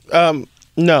entirety? No.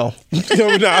 No,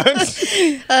 we're not.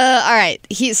 All right.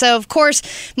 So, of course,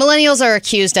 millennials are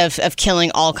accused of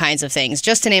killing all kinds of things.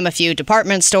 Just to name a few,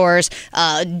 department stores,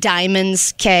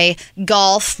 diamonds,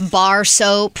 golf, bar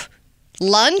soap,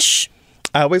 lunch.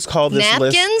 I always call this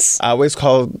Napkins? list. I always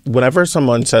call, whenever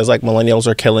someone says like millennials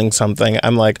are killing something,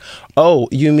 I'm like, oh,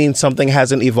 you mean something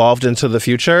hasn't evolved into the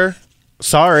future?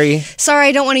 Sorry,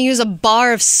 I don't want to use a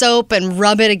bar of soap and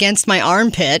rub it against my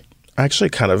armpit. I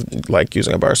actually kind of like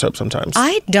using a bar soap sometimes.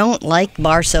 I don't like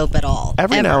bar soap at all.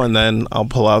 Every ever. now and then, I'll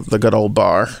pull out the good old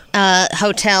bar.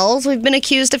 Hotels we've been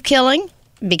accused of killing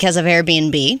because of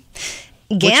Airbnb.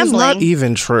 Gambling. Which is not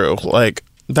even true. Like,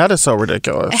 that is so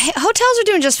ridiculous. Hotels are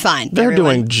doing just fine. They're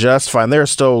everyone. doing just fine. They're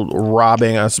still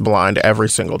robbing us blind every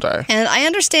single day. And I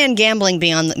understand gambling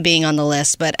being on the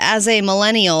list, but as a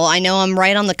millennial, I know I'm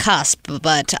right on the cusp,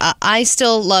 but I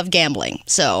still love gambling,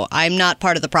 so I'm not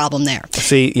part of the problem there.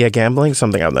 See, yeah, gambling is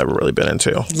something I've never really been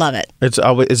into. Love it.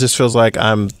 It just feels like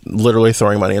I'm literally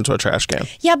throwing money into a trash can.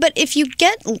 Yeah, but if you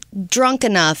get drunk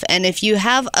enough and if you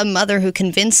have a mother who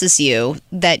convinces you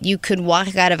that you could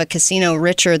walk out of a casino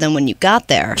richer than when you got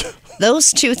there,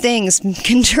 those 2 things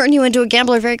can turn you into a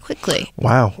gambler very quickly.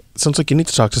 Wow. Sounds like you need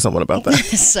to talk to someone about that.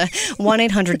 It's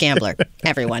 1-800-GAMBLER,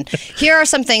 everyone. Here are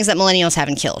some things that millennials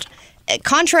haven't killed.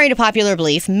 Contrary to popular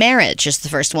belief, marriage is the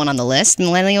first one on the list.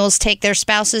 Millennials take their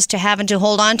spouses to have and to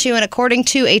hold on to, and according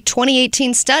to a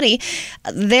 2018 study,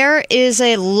 there is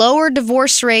a lower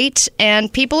divorce rate,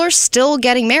 and people are still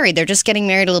getting married. They're just getting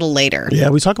married a little later. Yeah,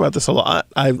 we talk about this a lot.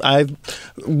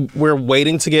 We're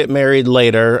waiting to get married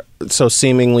later, so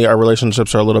seemingly our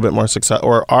relationships are a little bit more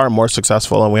are more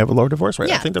successful, and we have a lower divorce rate.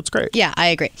 Yeah. I think that's great. Yeah, I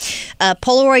agree.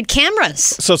 Polaroid cameras.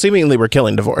 So seemingly we're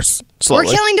killing divorce slowly.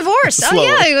 We're killing divorce. Slowly.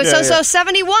 Oh, yeah. So Yeah.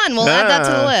 71. We'll add that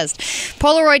to the list.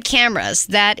 Polaroid cameras.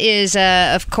 That is,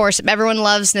 of course, everyone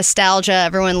loves nostalgia.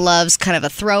 Everyone loves kind of a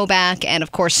throwback. And,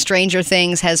 of course, Stranger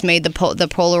Things has made the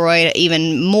Polaroid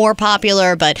even more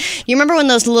popular. But you remember when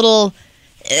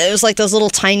it was like those little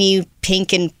tiny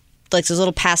pink and like those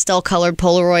little pastel colored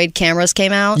Polaroid cameras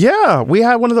came out. Yeah, we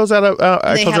had one of those at a.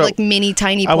 They have like mini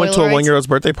tiny Polaroids. I went to a 1-year-old's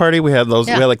birthday party. We had those.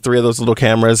 Yeah. We had like 3 of those little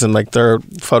cameras and like their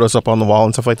photos up on the wall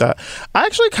and stuff like that. I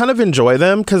actually kind of enjoy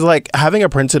them because like having a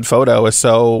printed photo is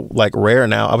so like rare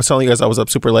now. I was telling you guys I was up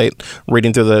super late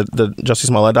reading through the Jussie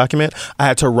Smollett document. I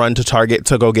had to run to Target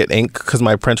to go get ink because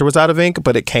my printer was out of ink,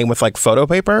 but it came with like photo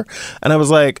paper, and I was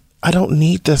like, I don't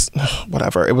need this.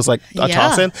 Whatever. It was like a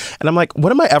toss-in. And I'm like,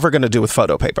 what am I ever going to do with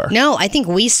photo paper? No, I think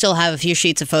we still have a few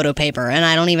sheets of photo paper, and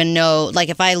I don't even know. Like,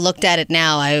 if I looked at it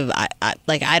now,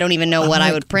 I don't even know what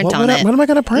I would print on it. What am I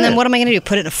going to print? And then what am I going to do?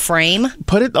 Put it in a frame?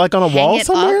 Put it like on a wall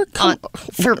somewhere?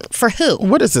 For who?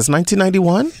 What is this,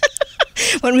 1991?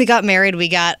 When we got married, we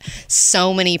got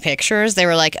so many pictures. They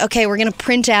were like, okay, we're going to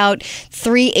print out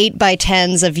 3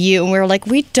 8x10s of you. And we were like,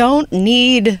 we don't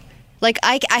need... Like,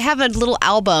 I have a little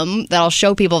album that I'll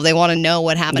show people if they want to know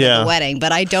what happened at the wedding,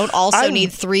 but I don't also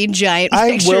need 3 giant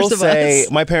pictures of us. I will say,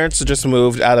 my parents just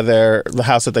moved out of the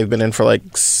house that they've been in for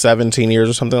like 17 years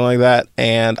or something like that,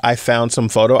 and I found some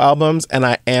photo albums, and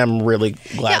I am really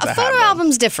glad to have them. Yeah, a photo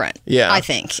album's different, I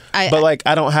think. But like,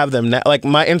 I don't have them now. Like,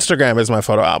 my Instagram is my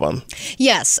photo album.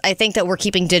 Yes, I think that we're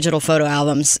keeping digital photo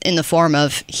albums in the form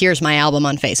of, here's my album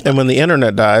on Facebook. And when the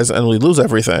internet dies and we lose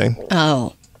everything...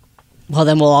 Oh. Well,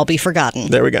 then we'll all be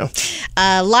forgotten. There we go.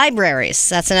 Libraries.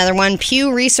 That's another one.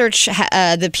 Pew Research.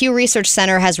 The Pew Research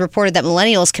Center has reported that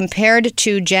millennials, compared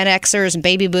to Gen Xers,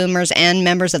 baby boomers, and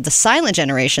members of the silent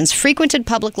generations, frequented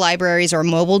public libraries or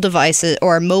mobile devices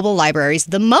or mobile libraries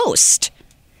the most.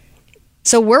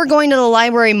 So we're going to the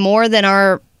library more than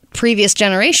our previous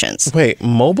generations. Wait,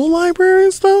 mobile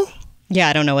libraries though? Yeah,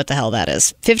 I don't know what the hell that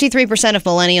is. 53% of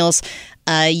millennials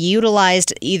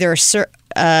utilized either said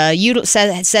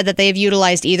that they have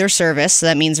utilized either service. So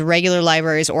that means regular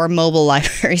libraries or mobile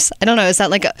libraries. I don't know. Is that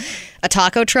like a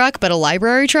taco truck, but a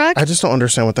library truck? I just don't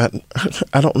understand what that.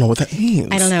 I don't know what that means.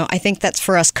 I don't know. I think that's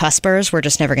for us cuspers. We're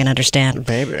just never going to understand.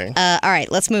 Maybe. All right,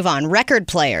 let's move on. Record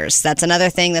players. That's another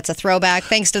thing that's a throwback.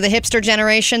 Thanks to the hipster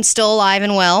generation, still alive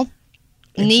and well.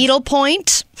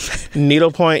 Needlepoint.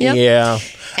 Needlepoint, yep. Yeah.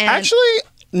 And actually,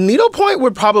 needlepoint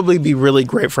would probably be really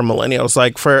great for millennials,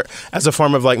 like as a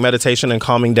form of like meditation and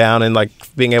calming down and like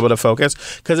being able to focus,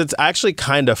 because it's actually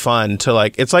kind of fun to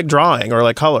like, it's like drawing or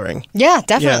like coloring. Yeah,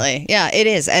 definitely. Yeah, it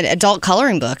is. And adult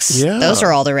coloring books. Yeah. Those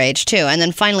are all the rage too. And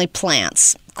then finally,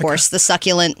 plants. Of course, the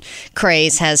succulent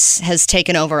craze has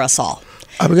taken over us all.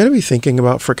 I'm going to be thinking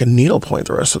about frickin' needlepoint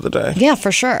the rest of the day. Yeah,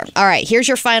 for sure. All right, here's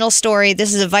your final story.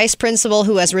 This is a vice principal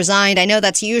who has resigned. I know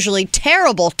that's usually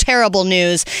terrible, terrible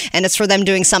news, and it's for them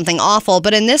doing something awful.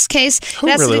 But in this case... Who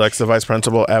really likes the vice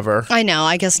principal ever? I know,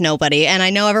 I guess nobody. And I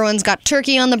know everyone's got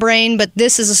turkey on the brain, but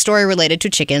this is a story related to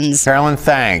chickens. Carolyn,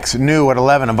 thanks. New at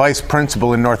 11, a vice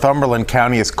principal in Northumberland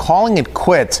County is calling it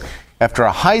quits after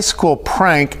a high school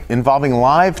prank involving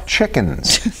live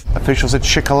chickens. Officials at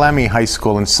Shikellamy High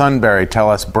School in Sunbury tell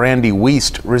us Brandy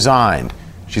Wiest resigned.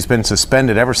 She's been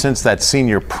suspended ever since that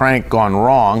senior prank gone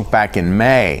wrong back in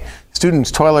May. Students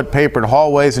toilet papered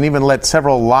hallways and even let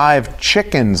several live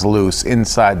chickens loose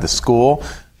inside the school.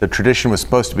 The tradition was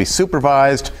supposed to be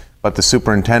supervised, but the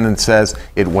superintendent says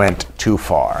it went too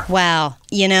far. Wow.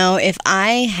 You know, if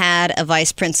I had a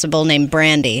vice principal named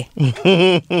Brandy,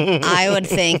 I would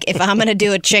think if I'm going to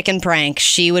do a chicken prank,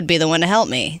 she would be the one to help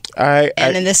me.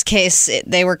 And in this case,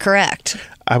 they were correct.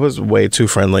 I was way too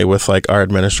friendly with like our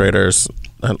administrators.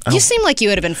 You seem like you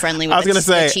would have been friendly with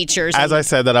the teachers. As I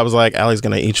said that, I was like, Allie's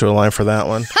going to eat you alive for that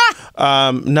one.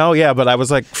 No, yeah, but I was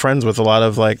like friends with a lot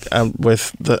of like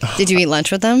with the. Did you eat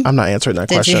lunch with them? I'm not answering that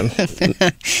question.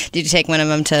 Did you take one of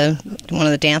them to one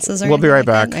of the dances? We'll be right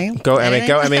back. Go, Emmy.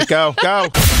 Go, Emmy. Go.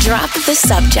 Drop the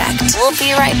subject. We'll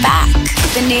be right back.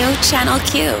 The new Channel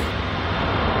Q.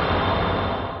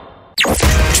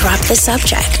 Drop the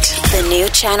subject. The new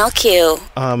Channel Q.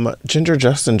 Ginger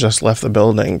Justin just left the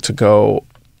building to go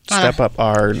step up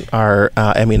our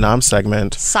Emmy Nom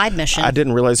segment. Side mission. I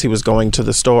didn't realize he was going to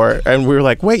the store. And we were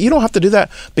like, wait, you don't have to do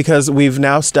that because we've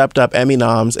now stepped up Emmy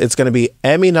Noms. It's going to be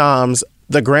Emmy Noms,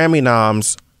 the Grammy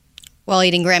Noms. While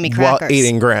eating Grammy crackers. While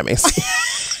eating Grammys.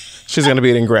 She's going to be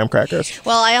eating graham crackers.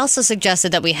 Well, I also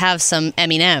suggested that we have some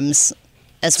M&Ms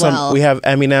as well. We have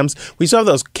M&Ms. We still have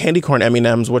those candy corn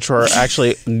M&Ms, which were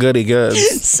actually goody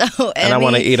goods. And I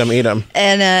want to eat them.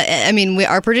 And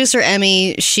our producer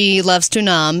Emmy, she loves to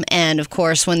nom. And of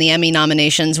course, when the Emmy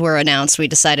nominations were announced, we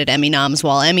decided Emmy Noms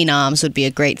while Emmy Noms would be a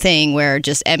great thing, where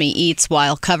just Emmy eats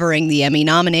while covering the Emmy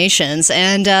nominations.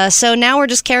 And so now we're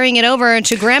just carrying it over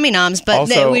to Grammy Noms, but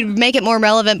we'd make it more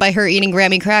relevant by her eating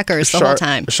Grammy crackers the whole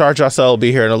time. Char Jossel will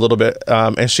be here in a little bit,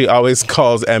 and she always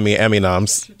calls Emmy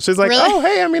Noms. She's like, really? Oh,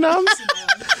 hey, Emmy Noms.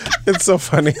 It's so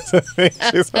funny to me.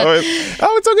 She's always,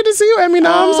 oh, it's so good to see you, Emmy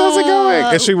Noms. How's it going?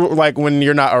 And she, like, when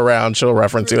you're not around, she'll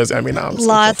reference you as Emmy Noms.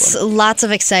 Lots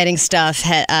of exciting stuff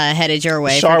headed your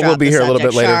way. Shar will be here a little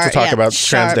bit later to talk about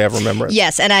Trans Day of Remembrance.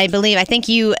 Yes, and I think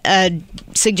you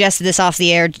suggested this off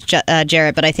the air,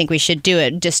 Jarrett, but I think we should do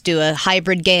it. Just do a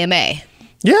hybrid GMA.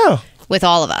 Yeah. With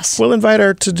all of us. We'll invite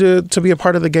her to be a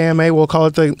part of the GMA. We'll call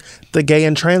it the Gay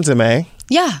and Trans MA.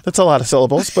 Yeah. That's a lot of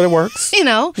syllables, but it works.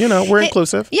 We're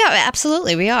inclusive. Yeah,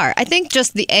 absolutely, we are. I think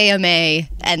just the AMA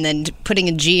and then putting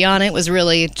a G on it was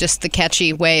really just the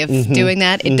catchy way of doing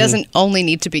that. It doesn't only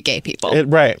need to be gay people.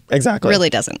 Right, exactly. Really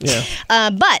doesn't. Yeah.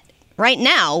 But right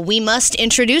now, we must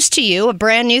introduce to you a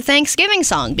brand new Thanksgiving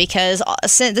song because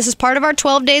this is part of our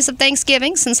 12 days of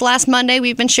Thanksgiving. Since last Monday,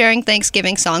 we've been sharing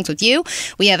Thanksgiving songs with you.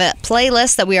 We have a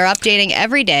playlist that we are updating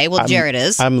every day. Well, Jared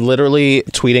is. I'm literally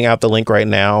tweeting out the link right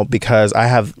now because I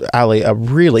have, Allie, a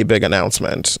really big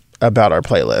announcement about our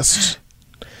playlist.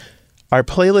 Our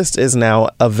playlist is now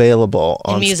available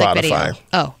on music Spotify. Video.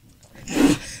 Oh.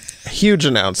 Huge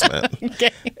announcement.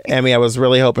 Okay. Emmy, I was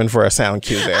really hoping for a sound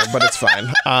cue there, but it's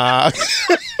fine.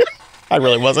 I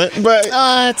really wasn't, but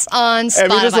it's on Spotify.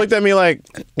 Emmy just looked at me like,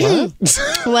 what?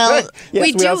 Well,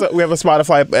 yes, we have a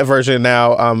Spotify version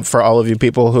now for all of you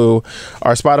people who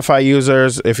are Spotify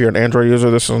users. If you're an Android user,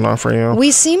 this is not for you.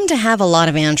 We seem to have a lot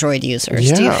of Android users.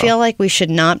 Yeah. Do you feel like we should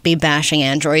not be bashing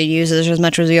Android users as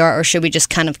much as we are, or should we just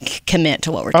kind of commit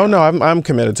to what we're doing? Oh, no, I'm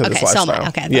committed to this lifestyle. So am I.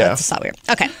 Okay, yeah. That's not weird.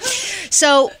 Okay,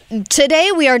 so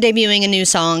today we are debuting a new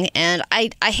song, and I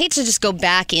hate to just go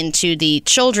back into the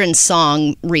children's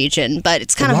song region, but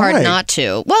it's kind of hard not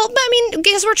to. Well, I mean,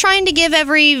 because we're trying to give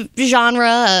every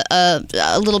genre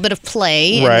a little bit of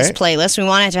play in this playlist. We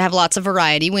want it to have lots of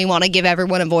variety. We want to give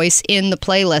everyone a voice in the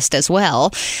playlist as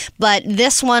well. But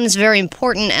this one is very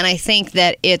important, and I think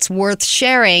that it's worth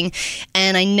sharing.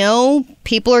 And I know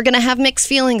people are going to have mixed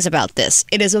feelings about this.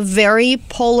 It is a very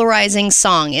polarizing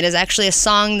song. It is actually a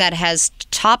song that has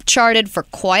top charted for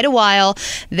quite a while.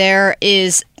 There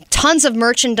is tons of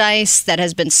merchandise that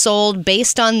has been sold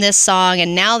based on this song,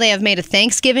 and now they have made a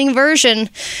Thanksgiving version.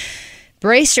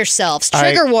 Brace yourselves.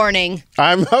 Trigger warning.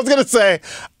 I was going to say,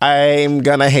 I'm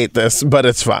going to hate this, but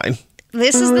it's fine.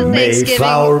 This is the Thanksgiving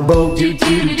Mayflower boat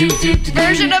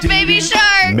version of Baby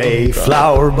Shark.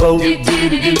 Mayflower boat.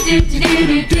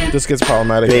 This gets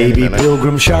problematic. Baby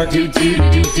Pilgrim Shark.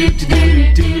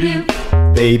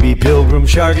 Baby Pilgrim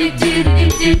Shark.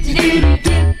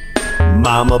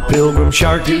 Mama Pilgrim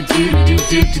Shark.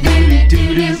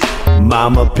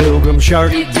 Mama Pilgrim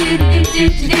Shark.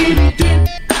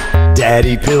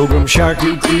 Daddy Pilgrim Shark.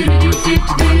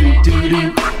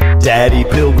 Daddy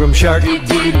Pilgrim Shark.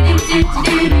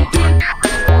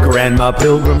 Grandma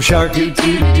Pilgrim Shark.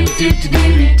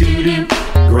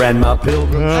 Grandma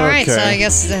Pilgrim. All right, so I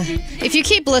guess if you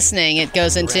keep listening, it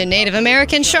goes into Native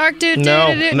American Shark. No.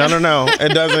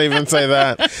 It doesn't even say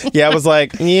that. Yeah, I was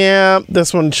like,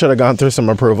 this one should have gone through some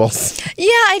approvals. Yeah,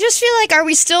 I just feel like, are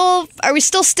we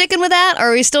still sticking with that? Or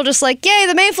are we still just like, yay,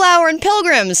 the Mayflower and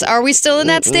Pilgrims? Are we still in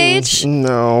that stage?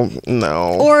 No.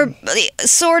 Or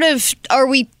sort of, are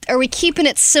we keeping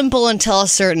it simple until a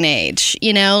certain age?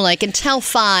 You know, like until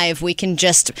 5, we can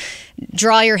just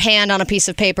draw your hand on a piece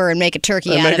of paper and make a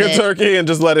turkey out of it. Make a turkey and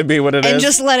just let it be what it is. And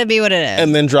just let it be what it is.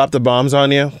 And then drop the bombs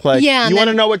on you. Like, yeah, you want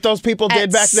to know what those people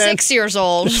did back then? 6 years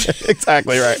old.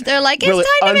 Exactly right. They're like, it's really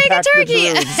time to make a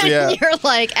turkey. Yeah. And you're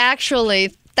like, actually,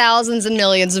 thousands and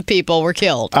millions of people were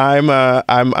killed. I'm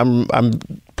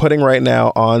putting right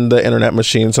now on the internet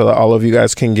machine so that all of you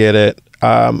guys can get it.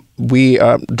 We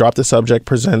Drop the Subject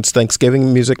presents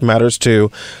Thanksgiving Music Matters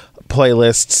 2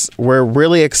 playlists. We're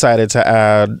really excited to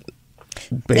add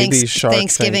Baby Shark.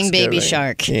 Thanksgiving Baby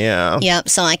Shark. Yeah. Yep.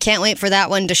 So I can't wait for that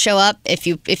one to show up. If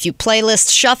you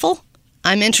playlist shuffle,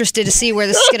 I'm interested to see where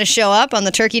this is going to show up on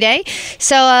the Turkey Day.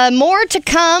 So more to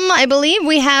come, I believe.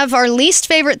 We have our least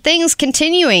favorite things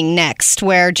continuing next,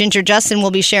 where Ginger Justin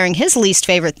will be sharing his least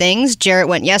favorite things. Jarrett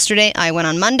went yesterday. I went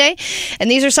on Monday.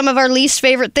 And these are some of our least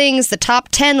favorite things, the top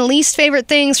 10 least favorite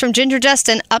things from Ginger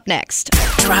Justin, up next.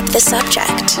 Drop the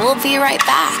Subject. We'll be right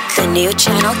back. The new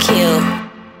Channel Q.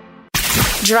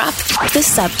 Drop the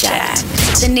Subject.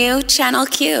 The new Channel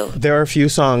Q. There are a few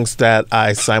songs that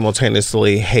I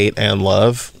simultaneously hate and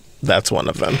love. That's one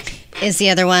of them. Is the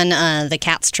other one the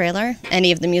Cats trailer?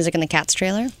 Any of the music in the Cats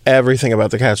trailer? Everything about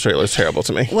the Cats trailer is terrible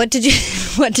to me. What did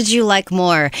you like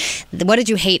more? What did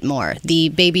you hate more? The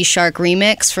Baby Shark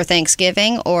remix for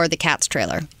Thanksgiving or the Cats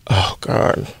trailer? Oh,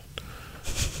 God.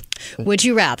 Would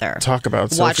you rather talk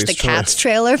about watch Sophie's the Cats choice.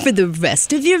 trailer for the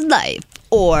rest of your life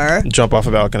or jump off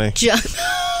a balcony?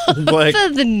 Like,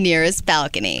 the nearest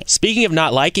balcony. Speaking of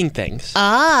not liking things.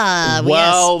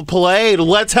 well played.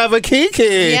 Let's have a Kiki.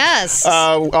 Yes.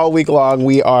 All week long,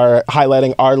 we are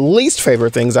highlighting our least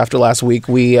favorite things. After last week,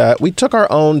 we took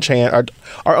our own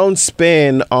our own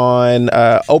spin on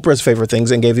Oprah's favorite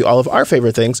things and gave you all of our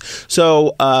favorite things.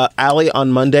 So Allie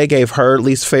on Monday gave her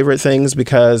least favorite things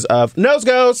because of nose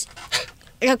goes.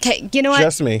 Okay, you know what?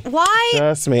 Just me. Why?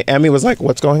 Just me. Emmy was like,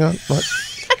 "What's going on?" What?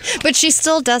 But she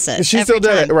still does it. She still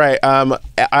did it, right.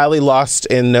 Allie lost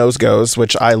in nose goes,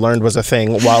 which I learned was a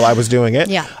thing while I was doing it.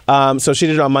 Yeah. So she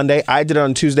did it on Monday. I did it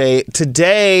on Tuesday.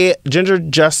 Today, Ginger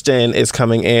Justin is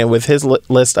coming in with his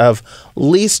list of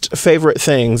least favorite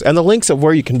things and the links of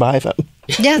where you can buy them.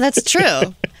 Yeah, that's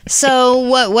true. So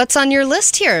what's on your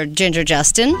list here, Ginger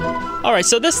Justin? All right,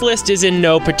 so this list is in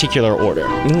no particular order.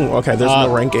 Okay, there's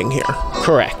no ranking here.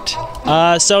 Correct.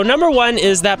 So number one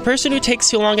is that person who takes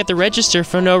too long at the register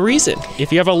for no reason.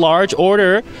 If you have a large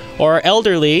order or are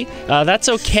elderly, that's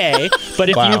okay. But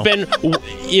if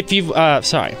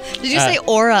sorry. Did you say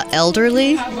aura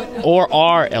elderly? Or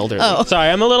are elderly. Oh. Sorry,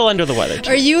 I'm a little under the weather.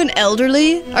 Are you an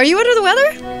elderly? Are you under the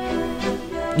weather?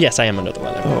 Yes, I am under the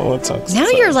weather. Oh, that sucks. Now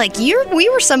you're like, we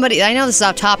were somebody, I know this is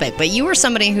off topic, but you were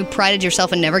somebody who prided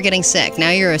yourself in never getting sick. Now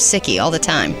you're a sickie all the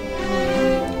time.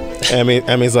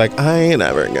 Emmy's like, I ain't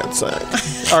never get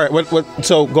sick. All right,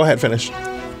 so go ahead, finish.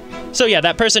 So yeah,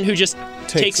 that person who just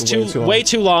takes way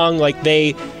too long, like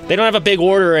they don't have a big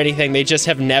order or anything, they just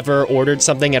have never ordered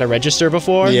something at a register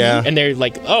before. Yeah. And they're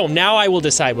like, oh, now I will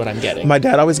decide what I'm getting. My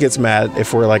dad always gets mad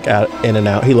if we're like at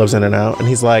In-N-Out. He loves In-N-Out, and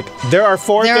he's like, there are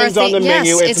four things on the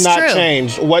menu. It's not true.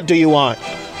 changed. What do you want?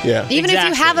 Yeah. Even if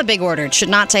you have a big order, it should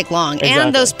not take long. Exactly.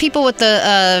 And those people with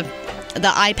the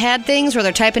iPad things where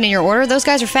they're typing in your order, those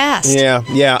guys are fast.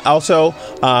 Yeah. Also,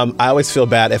 I always feel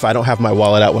bad if I don't have my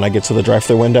wallet out when I get to the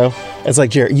drive-thru window. It's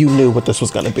like, Jared, you knew what this was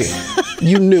going to be.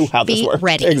 You knew how this worked. Be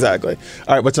ready. Exactly.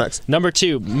 All right, what's next? Number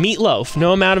two, meatloaf.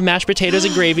 No amount of mashed potatoes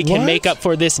and gravy can make up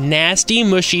for this nasty,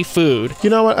 mushy food.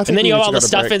 You know what? I think and then we you have need all to the go to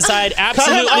stuff break. inside.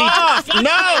 Absolutely.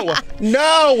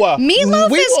 No. Meatloaf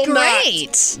We is will not.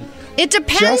 great. It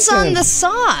depends Justin, on the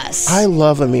sauce. I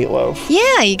love a meatloaf.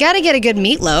 Yeah, you got to get a good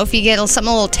meatloaf. You get something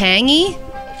a little tangy.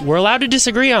 We're allowed to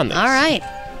disagree on this. All right.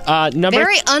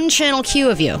 Very unchannel Q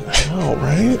of you. Oh,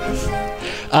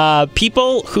 right?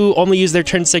 People who only use their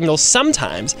turn signal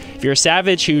sometimes. If you're a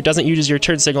savage who doesn't use your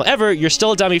turn signal ever, you're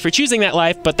still a dummy for choosing that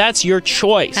life, but that's your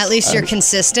choice. At least you're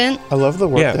consistent. I love the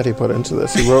work that he put into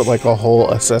this. He wrote like a whole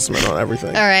assessment on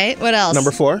everything. All right, what else?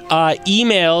 Number 4?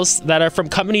 Emails that are from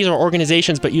companies or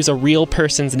organizations but use a real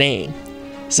person's name.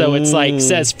 So it's like,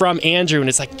 says from Andrew, and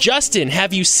it's like, Justin,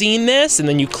 have you seen this? And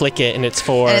then you click it, and it's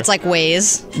for... And it's like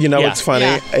Waze. You know what's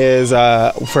funny is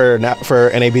for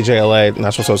NABJLA,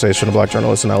 National Association of Black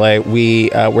Journalists in LA,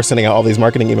 we're sending out all these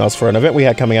marketing emails for an event we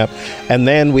had coming up. And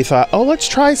then we thought, let's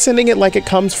try sending it like it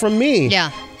comes from me.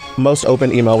 Yeah. Most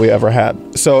open email we ever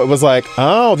had. So it was like,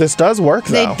 this does work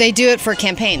though. They do it for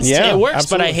campaigns too. It works,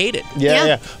 absolutely. but I hate it.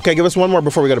 Yeah. Okay, give us one more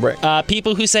before we go to break.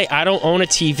 People who say, I don't own a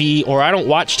TV or I don't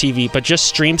watch TV, but just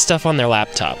stream stuff on their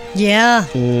laptop. Yeah.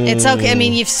 It's okay. I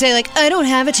mean, you say like, I don't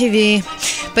have a TV,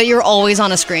 but you're always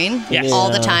on a screen all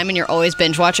the time and you're always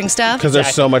binge watching stuff. Because they're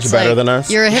so much better than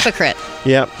us. You're a hypocrite.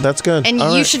 Yeah, that's good. And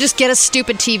you should just get a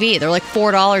stupid TV. They're like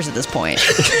 $4 at this point.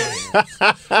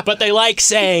 But they like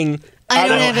saying... I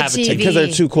don't have a TV. Because they're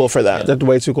too cool for that. They're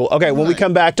way too cool. Okay, when we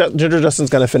come back, Ginger Justin's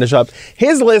going to finish up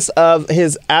his list of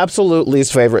his absolute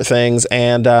least favorite things.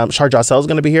 And Shar Jossell is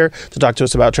going to be here to talk to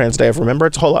us about Trans Day of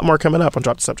Remembrance. A whole lot more coming up on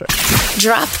Drop the Subject.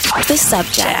 Drop the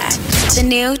Subject. The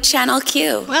new Channel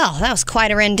Q. Well, that was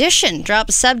quite a rendition. Drop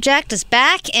the Subject is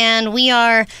back, and we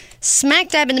are smack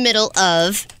dab in the middle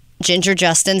of Ginger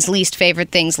Justin's least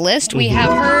favorite things list. We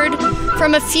have heard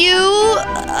from a few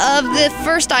of the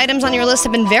first items on your list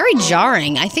have been very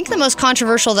jarring. I think the most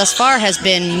controversial thus far has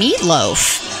been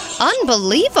meatloaf.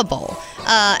 Unbelievable.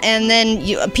 And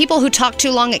then people who talk too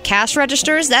long at cash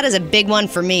registers, that is a big one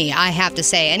for me, I have to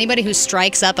say. Anybody who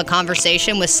strikes up a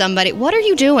conversation with somebody, what are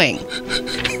you doing?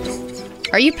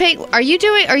 Are you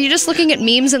just looking at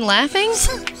memes and laughing?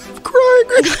 I'm crying.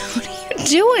 What are you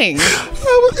doing?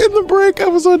 I was in the break. I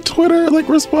was on Twitter,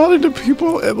 responding to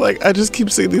people, and I just keep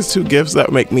seeing these two gifs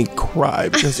that make me cry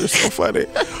because they're so funny.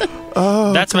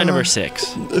 Oh, that's my number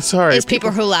 6. Sorry. Is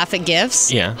people who laugh at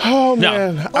gifs? Yeah. Oh,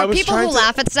 man. Or people who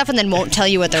laugh at stuff and then won't tell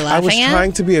you what they're laughing at? I was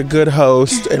trying to be a good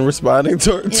host and responding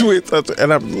to tweets,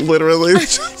 and I'm literally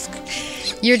just...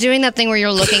 You're doing that thing where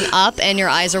you're looking up and your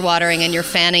eyes are watering and you're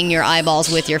fanning your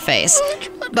eyeballs with your face.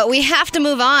 But we have to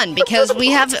move on because we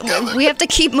have to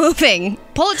keep moving.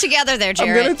 Pull it together there, I'm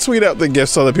Jared. going to tweet out the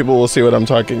gift so that people will see what I'm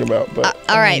talking about. But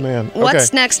all right. man. What's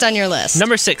Okay. next on your list?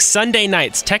 Number 6, Sunday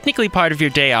nights. Technically part of your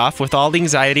day off with all the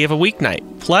anxiety of a weeknight.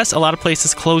 Plus, a lot of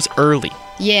places close early.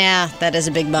 Yeah, that is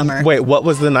a big bummer. Wait, what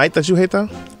was the night that you hate though?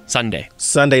 Sunday.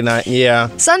 Sunday night, yeah.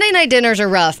 Sunday night dinners are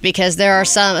rough because there are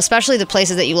some, especially the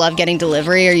places that you love getting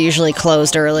delivery, are usually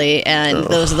closed early, and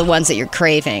those are the ones that you're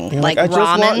craving, You're like I just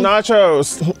want ramen.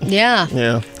 nachos. Yeah.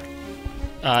 Yeah.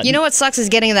 You know what sucks is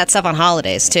getting that stuff on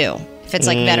holidays too. If it's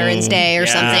like Veterans Day or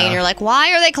yeah. something, and you're like,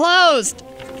 why are they closed?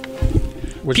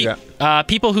 What you got?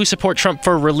 People who support Trump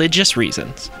for religious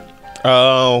reasons.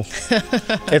 Oh.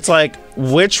 It's like,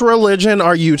 which religion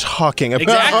are you talking about?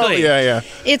 Exactly. Yeah.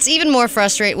 It's even more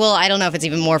frustrating. Well, I don't know if it's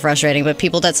even more frustrating, but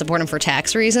people that support him for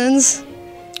tax reasons.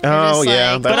 Oh, just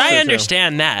yeah. like- that's But I so true.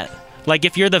 understand that. Like,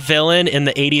 if you're the villain in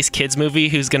the 80s kids movie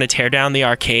who's going to tear down the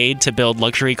arcade to build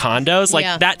luxury condos, like,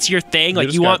 Yeah. that's your thing. Like,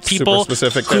 just you got want people super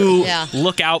specific there. who Yeah.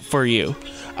 look out for you.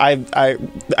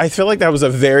 I feel like that was a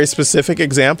very specific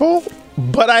example,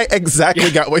 but I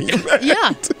exactly got what you meant.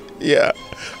 Yeah. Yeah.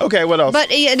 Okay, what else?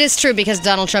 But it is true because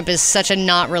Donald Trump is such a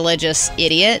not religious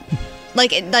idiot.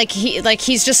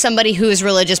 He's just somebody who is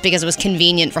religious because it was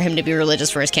convenient for him to be religious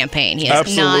for his campaign. He is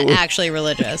Absolutely. not actually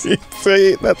religious.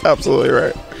 See, that's absolutely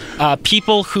right.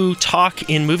 People who talk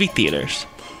in movie theaters.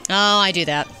 Oh, I do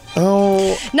that.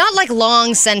 Oh, Not like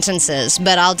long sentences,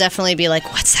 but I'll definitely be like,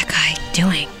 what's that guy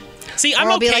doing? See, Or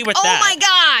I'm I'll be okay like, with oh that. my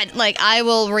God. Like, I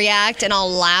will react and I'll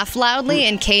laugh loudly,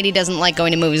 and Katie doesn't like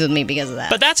going to movies with me because of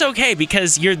that. But that's okay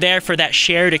because you're there for that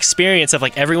shared experience of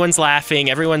like everyone's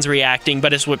laughing, everyone's reacting,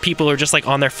 but it's what people are just like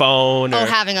on their phone or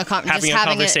having a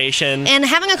conversation. And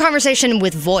having a conversation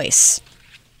with voice.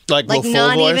 like Like, with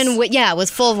not full voice? even, with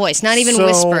full voice, not even So,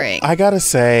 whispering. I gotta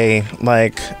say,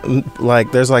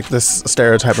 like there's like this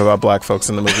stereotype about black folks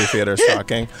in the movie theaters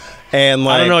talking, and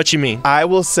like I don't know what you mean. I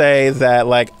will say that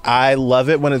like I love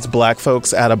it when it's black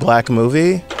folks at a black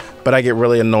movie, but I get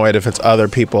really annoyed if it's other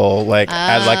people like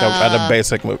at a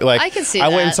basic movie. Like I can see I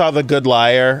went and that. saw The Good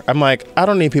Liar. I'm like, I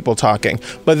don't need people talking.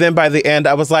 But then by the end,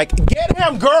 I was like, get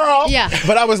him, girl. Yeah.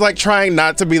 But I was like trying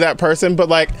not to be that person. But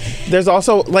like, there's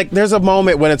also like there's a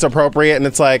moment when it's appropriate, and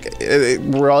it's like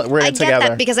we're in I it get together.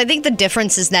 that because I think the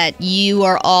difference is that you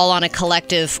are all on a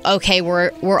collective. Okay,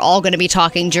 we're all going to be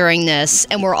talking during this,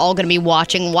 and we're all going to be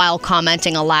watching while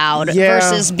commenting aloud. Yeah.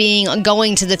 Versus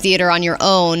going to the theater on your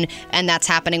own, and that's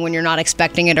happening when you're not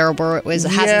expecting it or where it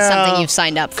hasn't something you've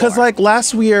signed up for. Because like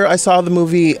last year, I saw the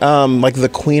movie like The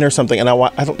Queen or something, and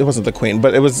it wasn't The Queen,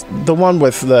 but it was the one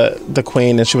with the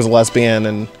Queen, and she was a lesbian,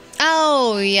 and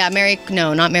Oh yeah,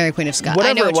 not Mary Queen of Scots. whatever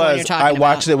I know it which one you're was. talking I about.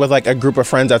 watched it with like a group of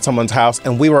friends at someone's house,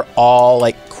 and we were all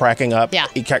like cracking up. Yeah.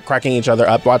 kept cracking each other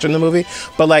up watching the movie.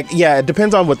 But like, yeah, it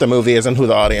depends on what the movie is and who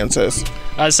the audience is.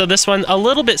 So this one, a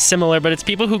little bit similar, but it's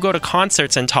people who go to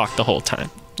concerts and talk the whole time.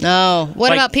 No. What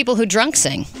Like- about people who drunk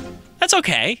sing? That's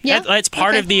okay. Yeah? That's part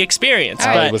Okay. of the experience.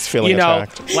 All But, right. was feeling you know,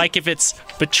 attacked. like if it's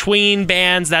between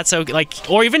bands, that's okay. Like,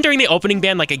 or even during the opening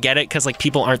band, like I get it because like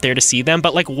people aren't there to see them.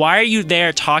 But like, why are you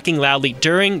there talking loudly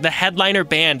during the headliner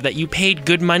band that you paid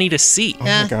good money to see? Oh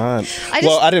my God. I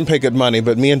Well, just- I didn't pay good money,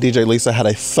 but me and DJ Lisa had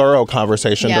a thorough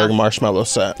conversation Yeah. during Marshmallow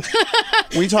set.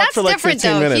 We talked That's for like different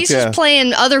 15 though. minutes. He's yeah. just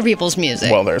playing other people's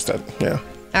music. Well, there's that. Yeah.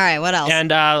 All right, what else? And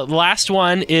last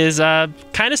one is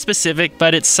kind of specific,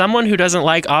 but it's someone who doesn't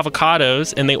like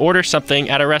avocados and they order something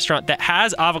at a restaurant that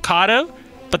has avocado,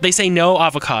 but they say no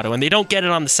avocado and they don't get it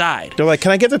on the side. They're like,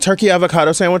 can I get the turkey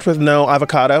avocado sandwich with no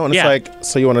avocado? And it's Yeah. like,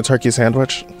 so you want a turkey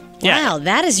sandwich? Yeah. Wow,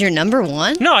 that is your number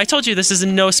one? No, I told you this is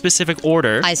in no specific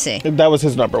order. I see. That was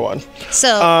his number one.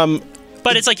 So,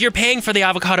 But it's like you're paying for the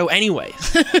avocado anyways.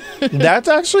 That's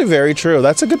actually very true.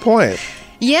 That's a good point.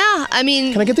 yeah, I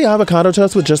mean, Can I get the avocado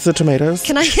toast with just the tomatoes?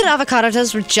 can I get avocado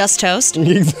toast with just toast?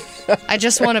 I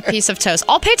just want a piece of toast.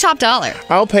 I'll pay top dollar.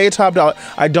 I'll pay top dollar.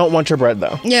 I don't want your bread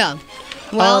though. Yeah.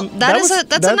 Well, that's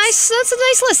a nice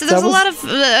list. There's a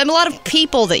lot of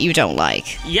people that you don't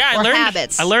like. Yeah, or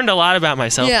habits. I learned a lot about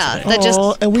myself Yeah, today. that just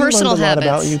Aw, and we personal learned a habits.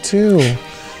 lot about you too.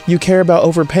 You care about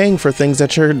overpaying for things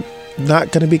that you're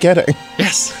not going to be getting.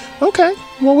 Yes. Okay.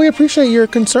 Well, we appreciate your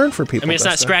concern for people. I mean, it's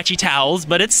not Dustin. scratchy towels,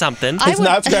 but it's something. I It's would-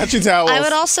 not scratchy towels. I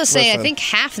would also say Listen. I think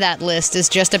half that list is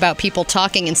just about people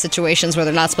talking in situations where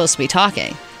they're not supposed to be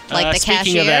talking. like the cashier.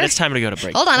 Speaking of that, it's time to go to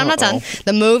break. Hold on, I'm not done.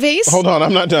 The movies. Hold on,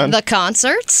 I'm not done. The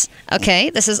concerts. Okay,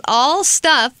 this is all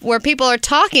stuff where people are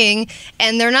talking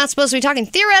and they're not supposed to be talking.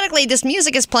 Theoretically, this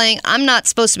music is playing. I'm not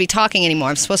supposed to be talking anymore.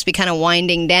 I'm supposed to be kind of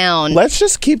winding down. Let's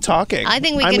just keep talking. I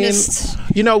think we can just...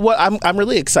 You know what? I'm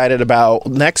really excited about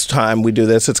next time we do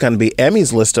this. It's going to be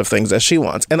Emmy's list of things that she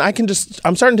wants. And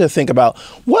I'm starting to think about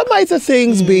what might the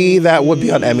things be that would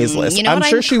be on Emmy's list. You know I'm what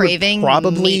sure I'm she would craving?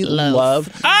 probably Meatloaf. love.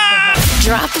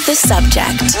 Drop the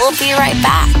subject. We'll be right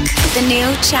back. The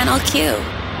new Channel Q.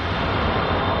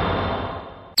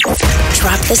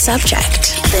 Drop the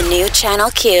subject. The new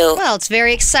Channel Q. Well, it's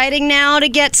very exciting now to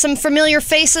get some familiar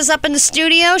faces up in the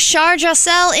studio. Shar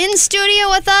Jossell in studio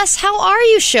with us. How are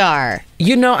you, Shar?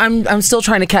 You know, I'm still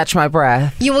trying to catch my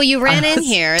breath. You ran in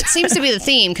here. It seems to be the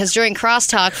theme because during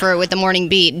crosstalk with the morning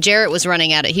beat, Jarrett was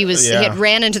running at it. He had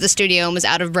ran into the studio and was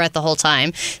out of breath the whole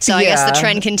time. So I guess the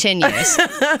trend continues.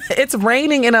 It's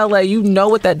raining in LA. You know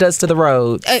what that does to the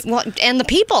roads. And the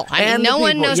people. I mean, no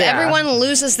one knows. Yeah. Everyone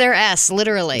loses their S,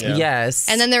 literally. Yeah. Yes.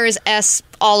 And then there is S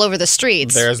all over the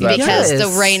streets There's that because too. the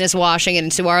rain is washing it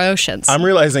into our oceans. I'm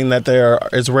realizing that there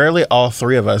is rarely all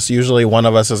three of us. Usually one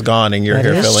of us is gone and you're That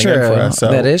here is filling in true. for us. So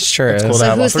That is true. it's cool to So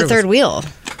have all who's three the of us. third wheel?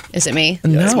 Is it me?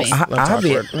 No, It's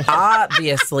me.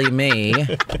 obviously me.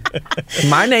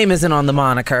 My name isn't on the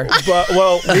moniker. But,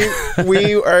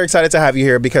 we are excited to have you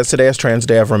here because today is Trans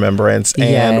Day of Remembrance and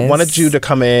Yes. wanted you to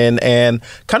come in and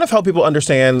kind of help people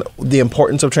understand the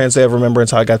importance of Trans Day of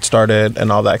Remembrance, how it got started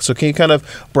and all that. So can you kind of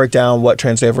break down what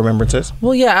Trans Day of Remembrance is?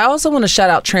 Well, yeah, I also want to shout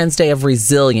out Trans Day of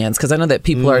Resilience because I know that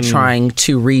people are trying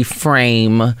to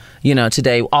reframe,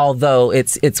 today, although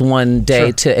it's one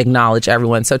day to acknowledge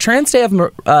everyone. So Trans Day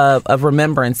of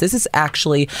Remembrance, this is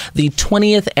actually the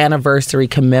 20th anniversary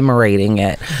commemorating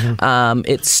it.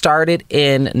 It started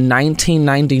in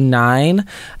 1999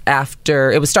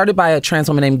 it was started by a trans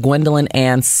woman named Gwendolyn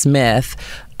Ann Smith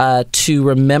to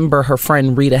remember her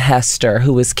friend Rita Hester,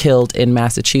 who was killed in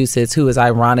Massachusetts, who is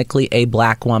ironically a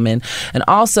black woman. And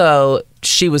also,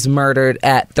 she was murdered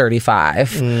at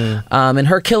 35. And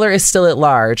her killer is still at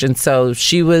large. And so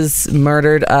she was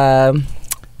murdered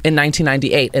in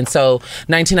 1998. And so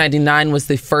 1999 was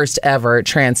the first ever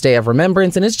Trans Day of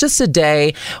Remembrance. And it's just a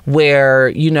day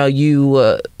where,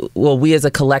 we as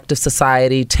a collective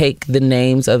society take the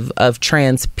names of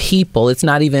trans people. It's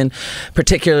not even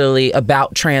particularly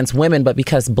about trans women, but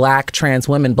because black and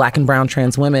brown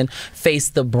trans women face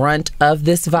the brunt of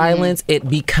this violence, it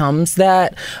becomes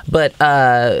that. But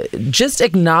just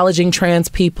acknowledging trans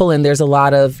people, and there's a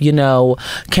lot of,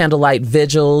 candlelight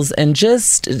vigils, and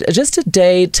just a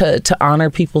day to honor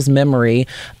people's memory,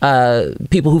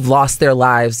 people who've lost their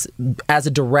lives as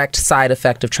a direct side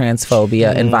effect of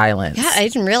transphobia and violence. Yeah, I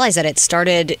didn't realize that it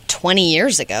started 20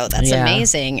 years ago. That's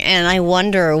amazing. And I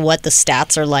wonder what the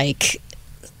stats are like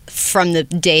from the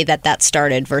day that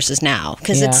started versus now.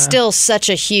 Because it's still such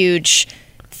a huge...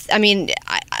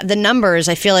 the numbers,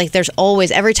 I feel like there's always,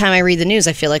 every time I read the news,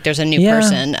 I feel like there's a new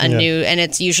person, and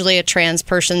it's usually a trans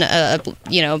person,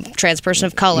 trans person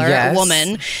of color, a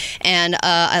woman. And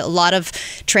a lot of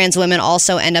trans women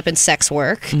also end up in sex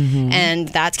work, and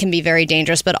that can be very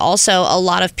dangerous. But also a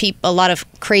lot of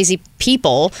crazy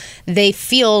people, they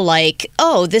feel like,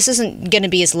 oh, this isn't going to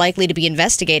be as likely to be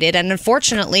investigated. And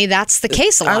unfortunately, that's the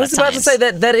case a lot of times. I was about to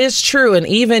say that is true. And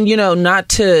even, not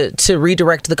to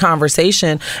redirect the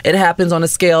conversation, it happens on a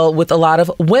scale with a lot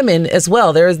of women as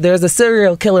well. There's a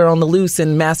serial killer on the loose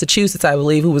in Massachusetts, I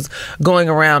believe, who was going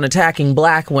around attacking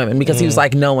black women because he was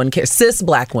like, no one cares. Cis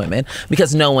black women,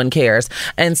 because no one cares.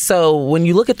 And so when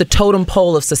you look at the totem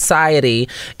pole of society,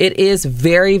 it is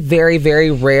very, very,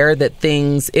 very rare that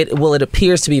it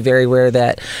appears to be very rare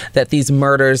that these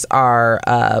murders are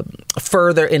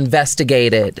further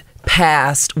investigated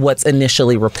past what's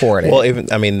initially reported. Well,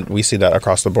 we see that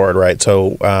across the board, right?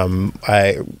 So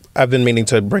I've been meaning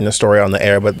to bring the story on the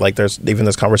air, but there's even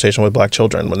this conversation with black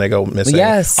children when they go missing.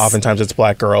 Yes. Oftentimes it's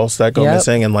black girls that go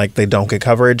missing and they don't get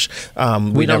coverage.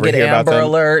 We don't get Amber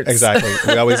alerts. Exactly.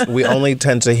 We only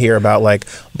tend to hear about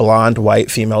blonde,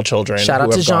 white, female children. Shout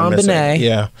out to Jean Benet.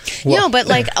 Yeah. Well, but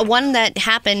one that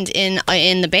happened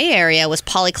in the Bay Area was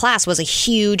Polly Klaas was a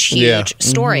huge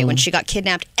story. When she got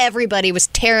kidnapped, everybody was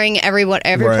tearing every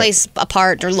place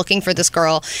apart or looking for this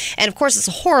girl. And of course, it's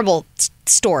a horrible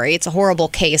story. It's a horrible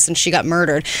case, and she got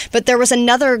murdered. But there was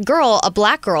another girl, a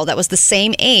black girl that was the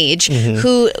same age,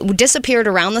 who disappeared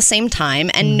around the same time,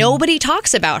 and nobody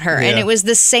talks about her. And it was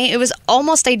the same. It was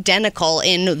almost identical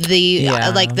in the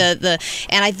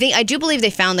And I do believe they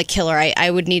found the killer.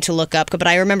 I would need to look up, but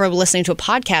I remember listening to a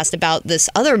podcast about this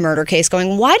other murder case,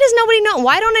 going, "Why does nobody know?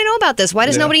 Why don't I know about this? Why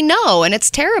does nobody know?" And it's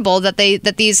terrible that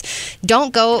these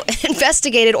don't go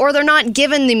investigated, or they're not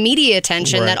given the media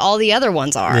attention that all the other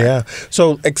ones are. Yeah.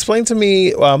 So explain to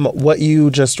me what you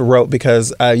just wrote,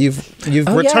 because you've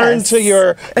returned to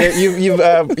your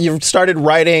you've started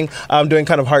writing, doing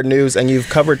kind of hard news, and you've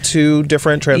covered 2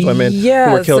 different trans women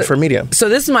who were killed for Medium. So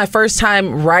this is my first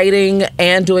time writing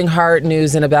and doing hard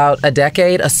news in about a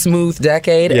decade, a smooth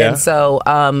decade. Yeah. And so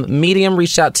Medium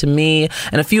reached out to me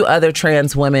and a few other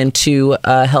trans women to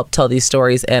help tell these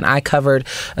stories. And I covered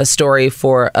a story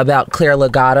about Claire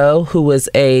Legato, who was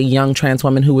a young trans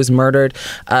woman who was murdered,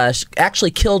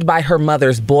 actually killed by her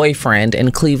mother's boyfriend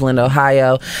in Cleveland,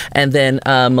 Ohio. And then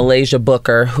Malaysia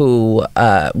Booker, who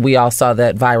we all saw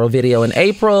that viral video in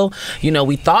April.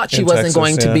 We thought she wasn't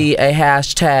going to be a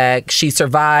hashtag. She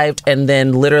survived, and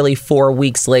then literally 4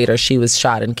 weeks later, she was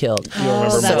shot and killed.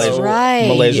 That's right.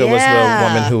 Malaysia was the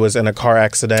woman who was in a car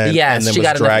accident. Yes, and then she was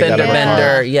got an dragged offender out of a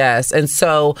bender. car. Yes, and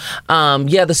so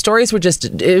the stories were just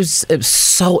it was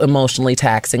so emotionally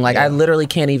taxing. Like I literally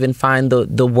can't even find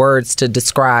the words to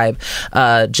describe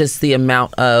just the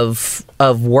amount of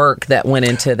work that went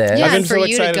into this. Yeah, I've been and for so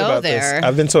you to excited go about there. this.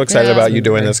 I've been so excited about you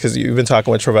doing this, because you've been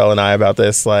talking with Travell and I about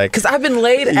this. Because I've been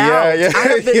laid out. I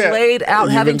have been laid out,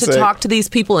 You've having been to sick. talk to these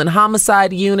people in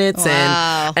homicide units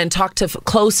and talk to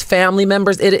close family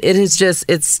members. It is just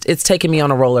it's taken me on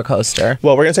a roller coaster.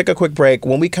 Well, we're going to take a quick break.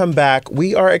 When we come back,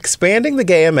 we are expanding the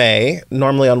GMA.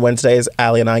 Normally on Wednesdays,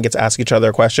 Allie and I get to ask each other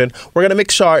a question. We're going to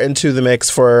mix Shar into the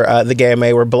mix for the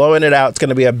GMA. We're blowing it out. It's going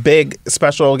to be a big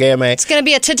special GMA. It's going to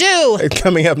be a to-do.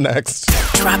 Coming up next.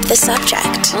 Drop the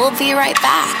subject. We'll be right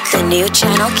back. The new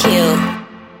Channel Q.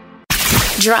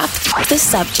 Drop the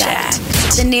subject.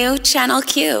 The new Channel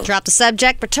Q. Drop the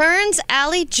Subject returns.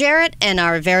 Allie, Jarrett, and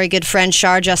our very good friend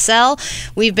Shar Jossell.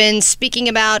 We've been speaking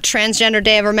about Transgender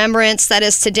Day of Remembrance. That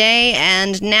is today.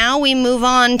 And now we move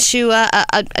on to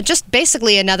just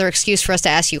basically another excuse for us to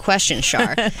ask you questions,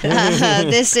 Shar.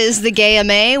 This is the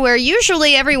GayMA, where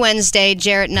usually every Wednesday,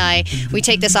 Jarrett and I, we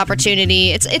take this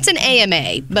opportunity. It's an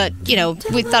AMA, but,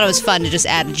 we thought it was fun to just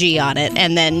add a G on it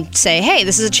and then say, hey,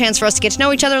 this is a chance for us to get to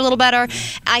know each other a little better.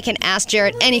 I can ask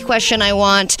Jarrett any question I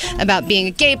want about being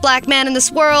a gay black man in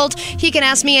this world. He can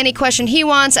ask me any question he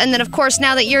wants. And then, of course,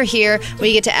 now that you're here,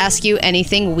 we get to ask you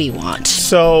anything we want.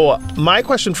 So my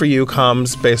question for you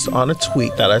comes based on a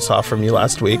tweet that I saw from you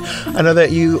last week. I know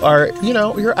that you are,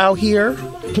 you're out here.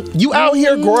 You out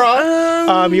here,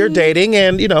 girl. You're dating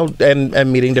and,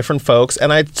 and meeting different folks.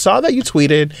 And I saw that you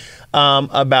tweeted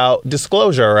about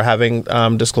disclosure, or having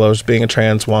disclosed being a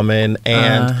trans woman,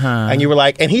 and you were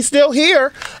like, and he's still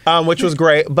here, which was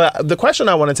great. But the question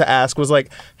I wanted to ask was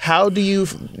how do you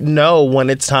know when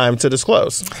it's time to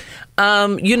disclose?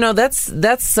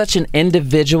 That's such an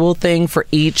individual thing for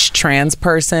each trans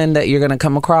person that you're going to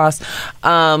come across.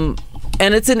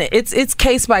 And it's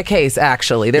case by case,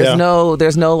 actually. There's no I'm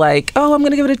going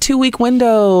to give it a 2-week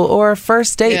window or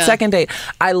first date, second date.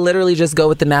 I literally just go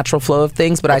with the natural flow of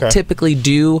things, but I typically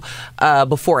do,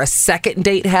 before a second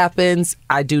date happens,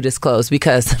 I do disclose,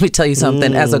 because let me tell you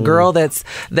something, as a girl that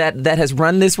has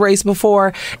run this race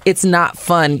before, it's not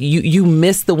fun. You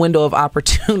miss the window of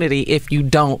opportunity if you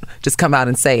don't just come out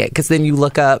and say it, because then you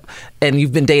look up and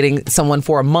you've been dating someone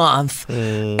for a month,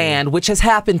 and which has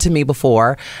happened to me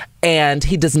before, and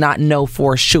he does not know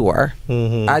for sure.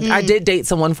 I did date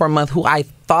someone for a month who I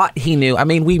thought he knew. I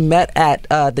mean, we met at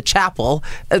the chapel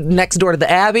next door to the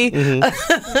Abbey,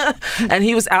 and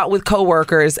he was out with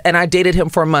coworkers, and I dated him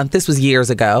for a month. This was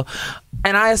years ago.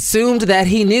 And I assumed that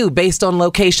he knew based on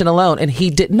location alone, and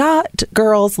he did not.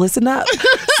 Girls, listen up.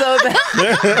 So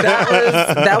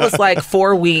that was like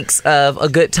 4 weeks of a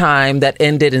good time that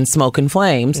ended in smoke and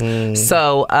flames.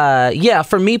 So,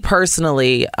 for me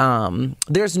personally,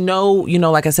 there's no,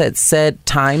 like I said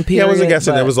time period. Yeah, I wasn't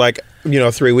guessing. It was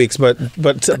 3 weeks, but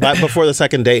before the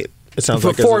second date. It sounds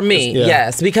like for me,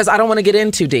 yes, because I don't want to get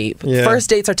in too deep. Yeah. First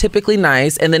dates are typically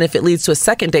nice, and then if it leads to a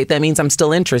second date, that means I'm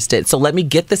still interested. So let me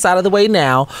get this out of the way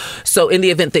now. So in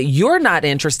the event that you're not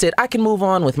interested, I can move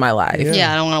on with my life.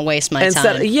 Yeah, I don't want to waste my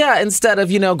time. Instead of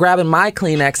grabbing my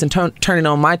Kleenex and turning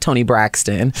on my Toni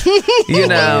Braxton.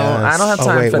 I don't have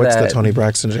time for what's that. What's the Toni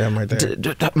Braxton jam right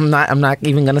there? I'm not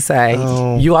even gonna say.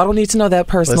 You all don't need to know that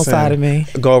personal side of me.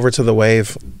 Go over to the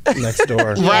Wave next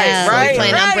door. Right.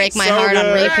 Playing on Break My Heart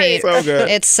on repeat. So good.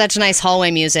 It's such nice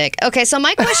hallway music. Okay, so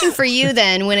my question for you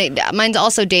then, mine's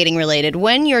also dating related.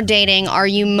 When you're dating, are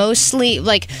you mostly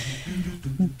like,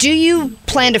 do you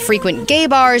plan to frequent gay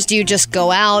bars? Do you just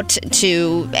go out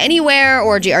to anywhere,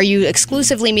 or are you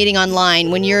exclusively meeting online?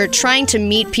 When you're trying to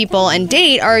meet people and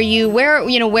date, where are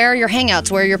your hangouts?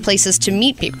 Where are your places to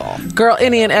meet people? Girl,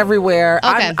 any and everywhere.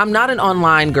 Okay. I'm not an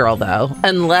online girl though,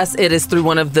 unless it is through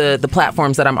one of the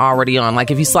platforms that I'm already on. Like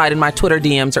if you slide in my Twitter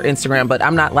DMs or Instagram, but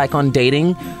I'm not like on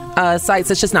dating sites.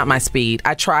 It's just not my speed.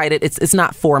 I tried it. It's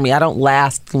not for me. I don't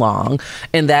last long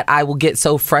in that I will get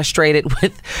so frustrated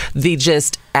with the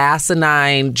just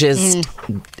asinine,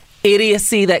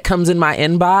 idiocy that comes in my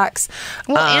inbox.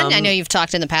 Well, and I know you've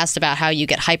talked in the past about how you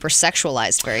get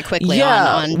hypersexualized very quickly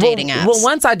on dating apps. Well,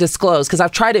 once I disclose, because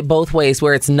I've tried it both ways,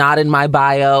 where it's not in my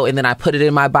bio and then I put it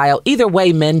in my bio. Either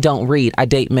way, men don't read. I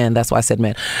date men. That's why I said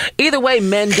men. Either way,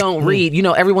 men don't read.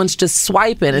 Everyone's just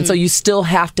swiping. And so you still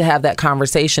have to have that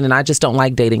conversation. And I just don't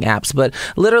like dating apps. But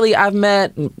literally, I've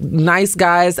met nice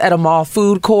guys at a mall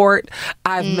food court.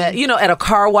 I've met, at a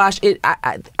car wash.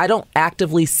 I don't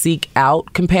actively seek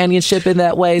out companionship in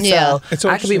that way, so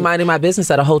I could be minding my business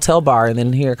at a hotel bar, and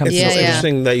then here comes. It's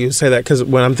interesting that you say that, because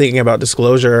when I'm thinking about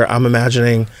disclosure, I'm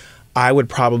imagining I would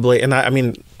probably, and I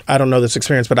mean I don't know this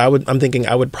experience, but I'm thinking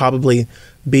I would probably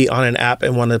be on an app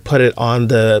and want to put it on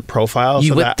the profile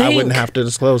so that I wouldn't have to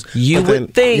disclose. You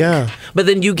would think, but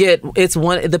then you get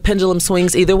the pendulum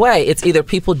swings either way. It's either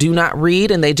people do not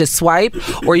read and they just swipe,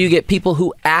 or you get people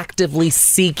who actively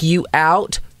seek you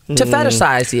out to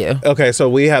fetishize you. Okay, so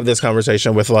we have this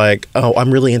conversation with like, oh,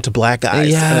 I'm really into black guys.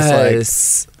 Yes. And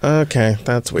it's like, okay,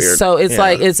 that's weird. So it's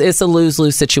like it's a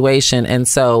lose-lose situation. And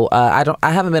so I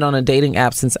haven't been on a dating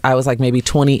app since I was like maybe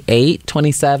 28,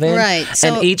 27. Right. So,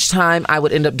 and each time I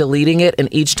would end up deleting it, and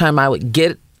each time I would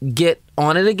get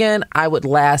on it again, I would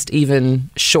last even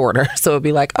shorter. So it'd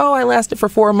be like, oh, I lasted for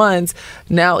 4 months.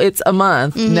 Now it's a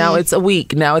month. Mm-hmm. Now it's a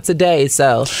week. Now it's a day.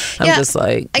 So I'm just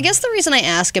like... I guess the reason I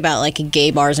ask about like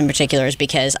gay bars in particular is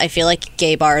because I feel like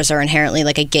gay bars are inherently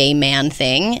like a gay man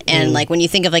thing. And like when you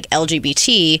think of like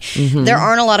LGBT, there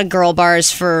aren't a lot of girl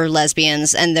bars for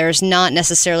lesbians, and there's not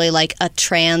necessarily like a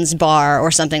trans bar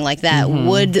or something like that.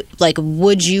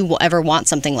 Would you ever want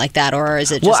something like that, or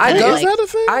is it just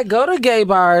I go to gay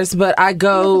bars, but I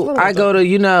go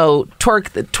to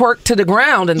twerk to the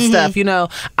ground and stuff.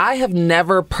 I have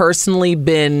never personally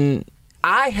been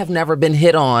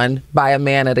hit on by a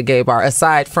man at a gay bar,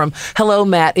 aside from, hello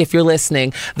Matt, if you're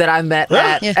listening, that I met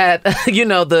at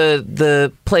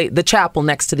the chapel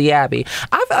next to the Abbey.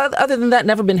 I've other than that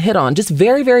never been hit on. Just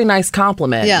very, very nice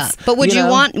compliments. Yeah, but would you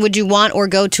want or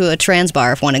go to a trans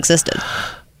bar if one existed?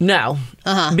 No,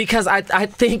 because I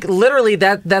think literally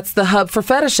that's the hub for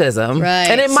fetishism, right?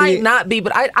 And it might not be,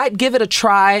 but I'd give it a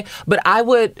try. But I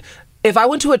would, if I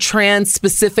went to a trans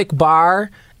specific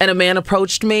bar and a man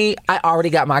approached me, I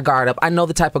already got my guard up. I know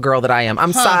the type of girl that I am.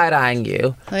 I'm side-eyeing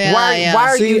you. Yeah, why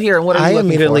are you here? And what are you looking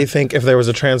for? I immediately think if there was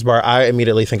a trans bar, I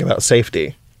immediately think about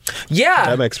safety. Yeah,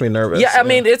 that makes me nervous. Yeah, I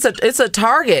mean it's a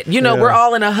target. We're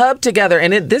all in a hub together,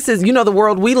 and this is the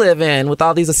world we live in with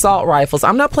all these assault rifles.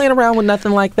 I'm not playing around with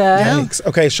nothing like that. Yikes.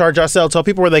 Okay, Shar Jossell, tell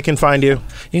people where they can find you.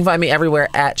 You can find me everywhere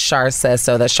at Shar Says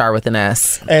So. That's Shar with an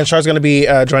S. And Shar's going to be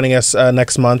joining us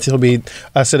next month. He'll be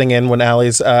sitting in when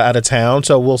Allie's out of town,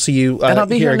 so we'll see you. And I'll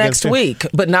be here next week,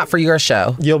 but not for your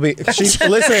show. You'll be.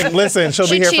 Listen. She'll be here for Let's Go there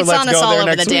next week. She cheats on us all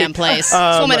over the damn place.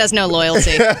 This woman has no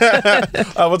loyalty.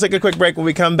 We'll take a quick break. When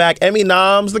we come back, Emmy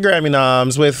noms, the Grammy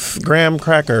noms with graham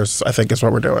crackers, I think is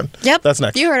what we're doing. Yep. That's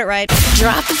next. You heard it right.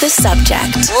 Drop the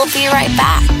subject. We'll be right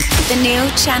back. The new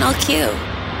Channel Q.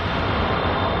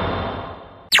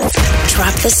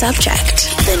 Drop the subject.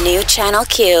 The new Channel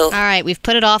Q. All right, we've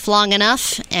put it off long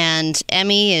enough, and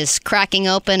Emmy is cracking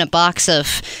open a box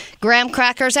of graham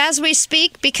crackers as we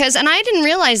speak, and I didn't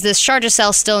realize this. Shar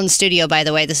Jossell's still in studio, by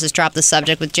the way. This is Drop the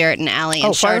Subject with Jarrett and Allie.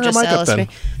 And fire her mic up then.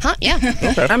 Huh? Yeah.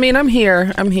 Okay. I mean, I'm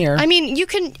here. I mean, you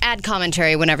can add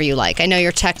commentary whenever you like. I know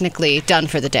you're technically done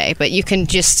for the day, but you can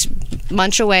just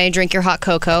munch away, drink your hot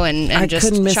cocoa, and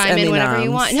just chime in whenever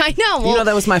you want. I know. Well,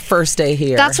 that was my first day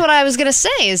here. That's what I was going to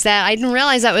say, is that I didn't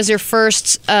realize that was your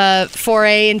first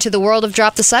foray into the world of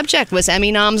Drop the Subject, was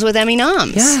Emmy noms with Emmy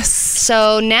noms. Yes.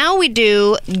 So now we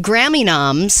do Grammy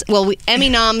noms. Well, Emmy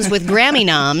noms with Grammy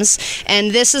noms,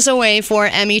 and this is a way for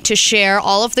Emmy to share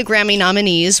all of the Grammy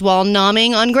nominees while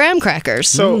nomming on graham crackers.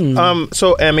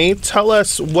 So Emmy, tell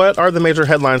us, what are the major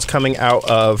headlines coming out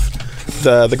of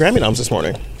the Grammy noms this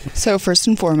morning? So first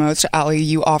and foremost, Allie,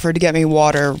 you offered to get me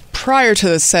water prior to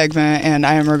this segment, and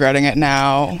I am regretting it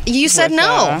now. You said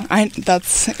no.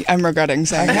 I'm regretting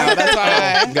saying no. That's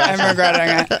why I'm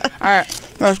regretting it. All right.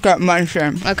 Let's get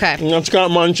munching. Okay. Let's get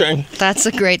munching. That's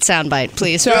a great soundbite.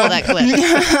 Please roll that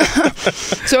clip.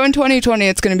 So in 2020,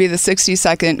 it's going to be the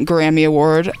 62nd Grammy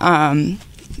Award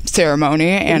ceremony,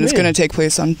 and it's going to take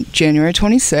place on January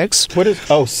 26th. What is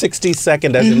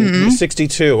 62nd as in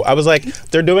 62? I was like,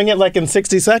 they're doing it like in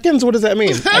 60 seconds? What does that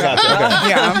mean? I got you. Okay.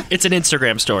 Yeah. It's an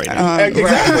Instagram story. Exactly,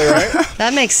 right?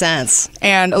 That makes sense.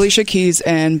 And Alicia Keys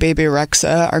and Baby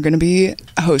Rexha are going to be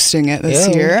hosting it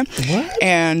this year. What?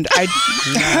 And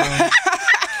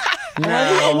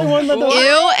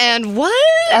Ew, and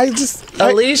what?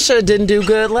 Alicia didn't do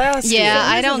good last year. Yeah,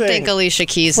 I don't think Alicia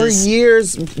Keys For is.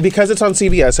 years, because it's on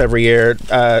CBS every year,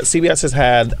 CBS has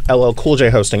had LL Cool J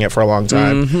hosting it for a long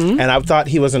time. And I thought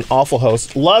he was an awful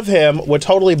host. Love him, would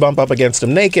totally bump up against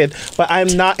him naked, but I'm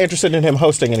not interested in him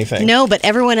hosting anything. No, but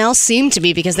everyone else seemed to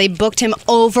be because they booked him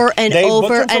over and They over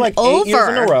booked him for and like 8 years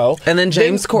in a row. And then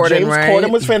James Corden, James right?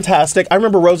 Corden was fantastic. I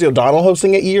remember Rosie O'Donnell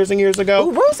hosting it years and years ago.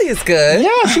 Oh, Rosie is good.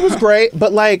 Yeah, she was great,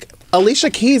 but like Alicia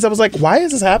Keys, I was like, why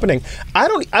is this happening?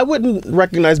 I wouldn't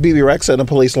recognize BB Rexha in a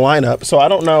Police lineup, so I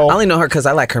don't know. I only know her because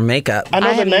I like her makeup. I know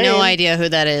I the have name. no idea who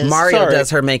that is. Mario does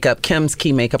her makeup. Kim's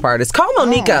key makeup artist. Call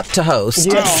Monique up to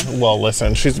host. Yeah. Well,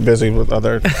 listen, she's busy with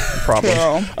other problems.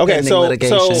 Okay, Pending so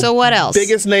litigation. So what else?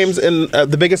 biggest names in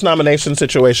the biggest nomination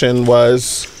situation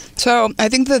was. So I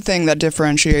think the thing that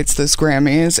differentiates this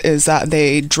Grammys is that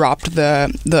they dropped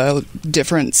the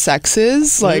different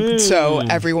sexes. Like, so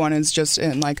everyone is just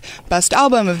in like best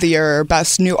album of the year,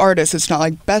 best new artist. It's not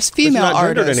like best female not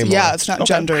gendered artist. anymore. Yeah, it's not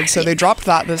gendered. So they dropped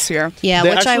that this year. Yeah, They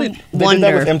which actually, I they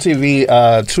wonder. did that with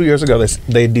MTV 2 years ago.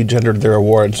 They degendered their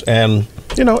awards, and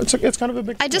you know it's kind of a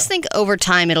big. I just think over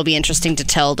time it'll be interesting to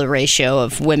tell the ratio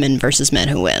of women versus men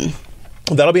who win.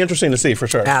 That'll be interesting to see for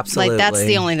sure. Absolutely. Like that's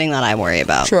the only thing that I worry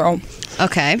about. True.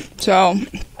 Okay. So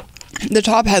the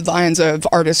top headlines of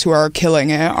artists who are killing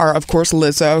it are, of course,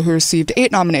 Lizzo, who received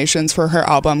 8 nominations for her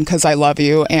album "'Cause I Love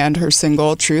You" and her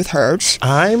single "Truth Hurts."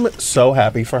 I'm so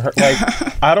happy for her. Like,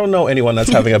 I don't know anyone that's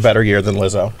having a better year than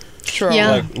Lizzo. True.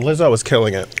 Yeah. Like, Lizzo was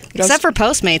killing it. Except for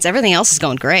Postmates, everything else is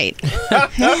going great.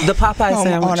 The Popeye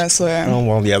sandwich. Honestly. Oh,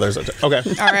 well, yeah, there's okay.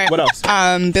 All right. What else?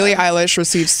 Billie Eilish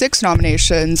received 6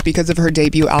 nominations because of her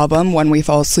debut album, "When We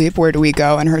Fall Asleep, Where Do We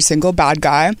Go?" and her single "Bad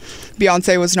Guy."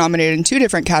 Beyonce was nominated in 2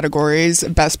 different categories: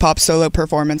 Best Pop Solo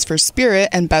Performance for Spirit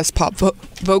and Best Pop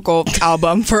Vocal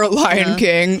Album for Lion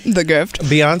King, The Gift.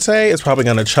 Beyonce is probably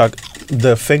going to chuck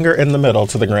the finger in the middle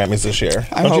to the Grammys this year.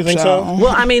 I Don't you hope think so?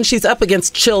 Well, I mean, she's up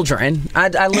against children. I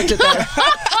looked at that.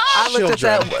 I looked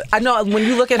at that. I know when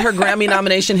you look at her Grammy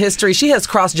nomination history, she has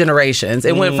crossed generations.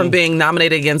 It went from being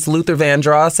nominated against Luther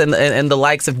Vandross and the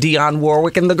likes of Dionne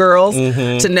Warwick and the girls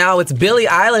to now it's Billie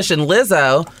Eilish and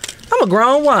Lizzo. I'm a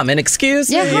grown woman. Excuse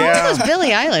me. Yeah, how old is Billie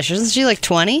Eilish? Isn't she like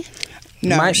 20?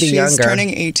 No, Might be she's younger.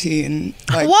 turning 18.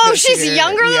 Like, Whoa, this she's year.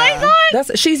 younger than I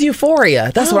thought? She's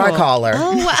Euphoria. That's what I call her.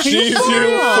 Oh, wow. She's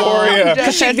Euphoria.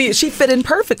 'Cause she fit in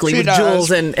perfectly She with does.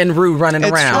 Jules and Rue running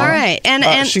It's around. All right.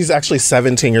 And She's actually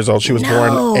 17 years old. She was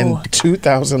born in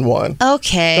 2001.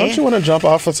 okay. Don't you want to jump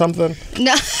off of something?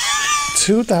 No.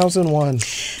 2001.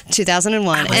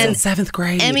 2001. I was in And 7th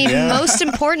grade. I mean, most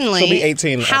importantly, She'll be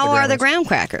 18 at how the are the Grammys. graham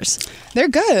crackers? They're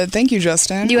good. Thank you,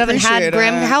 Justin. You haven't had Appreciate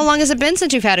graham. it. How long has it been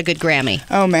since you've had a good Grammy?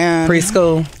 Oh man,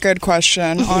 Preschool. Good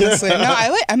question. Honestly, no.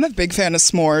 I'm a big fan of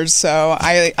s'mores, so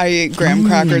I eat graham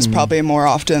crackers probably more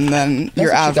often than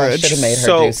your average. Should have made her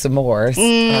So- do s'mores.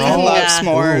 I love Yeah.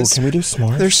 s'mores. Can we do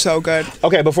s'mores? They're so good.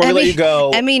 Okay, before we let you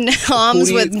go. I mean, Homs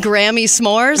do you- with Grammy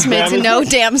s'mores makes Grammy- no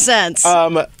damn sense.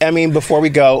 Before we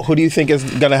go, who do you think is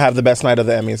going to have the best night of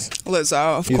the Emmys?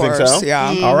 Lizzo, of You course. think so?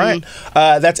 Yeah. All right.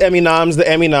 That's Emmy noms, the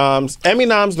Emmy noms. Emmy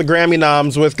noms, the Grammy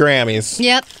noms with Grammys.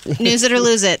 Yep. News it or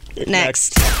lose it.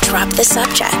 Next. Drop the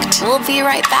subject. We'll be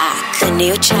right back. The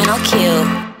new Channel Q.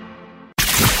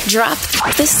 Drop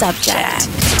the subject.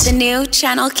 The new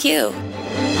Channel Q.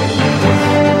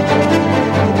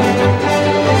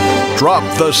 Drop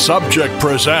the Subject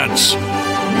presents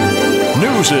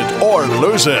News It or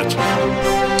Lose It.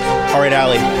 All right,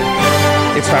 Allie.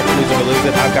 It's time for News It or Lose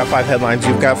It. I've got 5 headlines.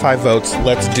 You've got 5 votes.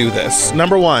 Let's do this.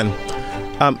 Number 1.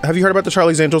 Have you heard about the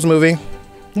Charlie's Angels movie?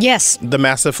 Yes. The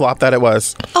massive flop that it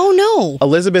was. Oh, no.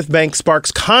 Elizabeth Banks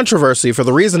sparks controversy for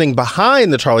the reasoning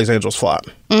behind the Charlie's Angels flop.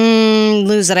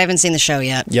 Lose it. I haven't seen the show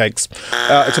yet. Yikes.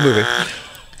 It's a movie.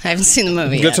 I haven't seen the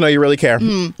movie Good yet. to know you really care.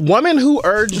 Woman who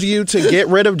urged you to get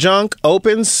rid of junk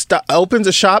opens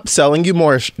a shop selling you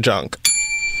more junk.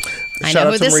 I Shout know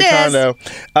out who to this Marie is.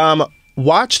 Kondo.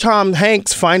 Watch Tom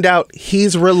Hanks find out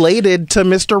he's related to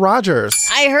Mr. Rogers.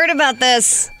 I heard about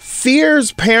this.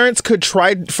 fears parents could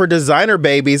try for designer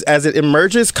babies as it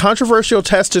emerges controversial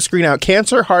test to screen out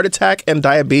cancer, heart attack, and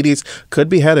diabetes could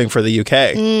be heading for the UK.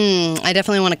 I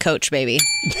definitely want a Coach baby.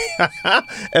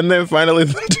 And then finally,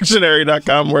 the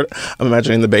dictionary.com word. I'm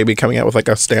imagining the baby coming out with like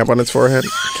a stamp on its forehead.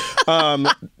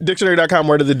 Dictionary.com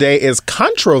word of the day is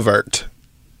controvert.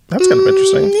 That's kind of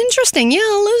interesting. Interesting. Yeah,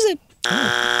 I'll lose it.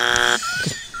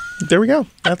 There we go.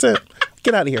 That's it.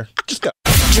 Get out of here. Just go.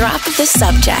 Drop the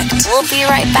subject. We'll be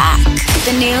right back.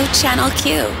 The new Channel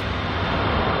Q.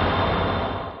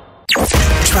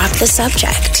 Drop the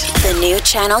subject. The new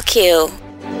Channel Q.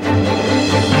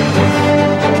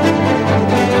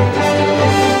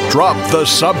 Drop the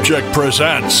Subject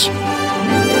presents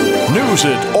News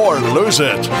It or Lose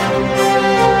It.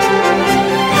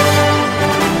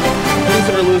 News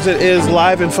It or Lose It is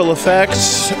live in full effect.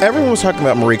 Everyone was talking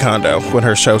about Marie Kondo when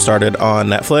her show started on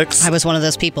Netflix. I was one of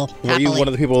those people. Were you one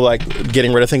of the people like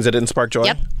getting rid of things that didn't spark joy?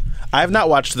 Yep. I have not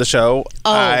watched the show.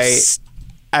 I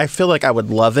feel like I would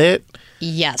love it.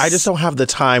 Yes. I just don't have the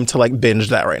time to like binge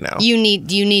that right now. You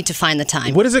need to find the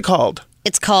time. What is it called?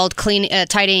 It's called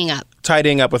Tidying Up.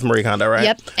 Tidying Up with Marie Kondo, right?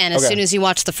 Yep. And as soon as you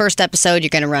watch the first episode, you're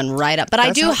going to run right up. But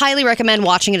I do highly recommend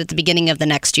watching it at the beginning of the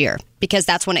next year because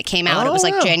that's when it came out. It was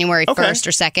like January 1st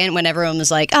or 2nd when everyone was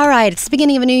like, all right, it's the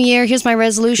beginning of a new year. Here's my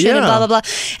resolution and blah, blah, blah.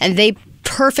 And they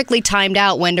perfectly timed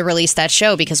out when to release that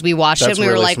show because we watched it and we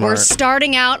were like, we're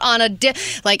starting out on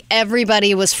like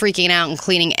everybody was freaking out and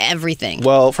cleaning everything.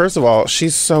 Well, first of all,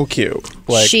 she's so cute.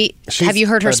 Like she's have you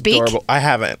heard her speak? I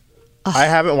haven't. I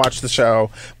haven't watched the show,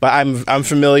 but I'm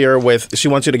familiar with. She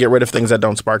wants you to get rid of things that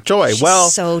don't spark joy.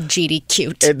 She's so GD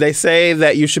cute. They say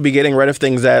that you should be getting rid of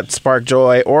things that spark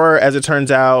joy, or as it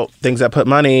turns out, things that put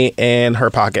money in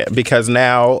her pocket. Because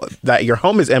now that your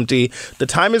home is empty, the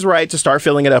time is right to start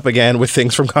filling it up again with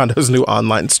things from Kondo's new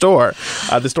online store.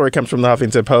 The story comes from the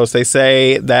Huffington Post. They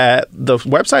say that the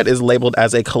website is labeled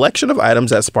as a collection of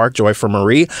items that spark joy for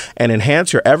Marie and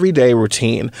enhance your everyday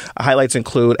routine. Highlights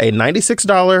include a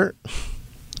 $96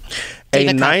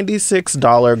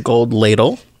 gold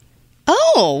ladle.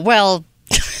 Oh, well,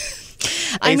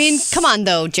 I mean, come on,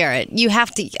 though, Jarrett. You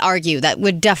have to argue that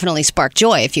would definitely spark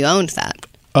joy if you owned that.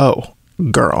 Oh,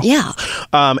 girl. Yeah.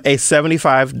 A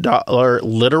 $75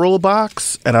 literal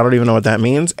box, and I don't even know what that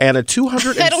means, and a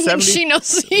 $270... I don't think she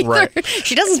knows either. Right.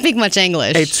 She doesn't speak much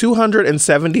English. A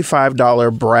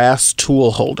 $275 brass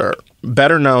tool holder,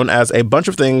 better known as a bunch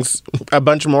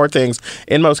more things,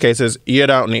 in most cases, you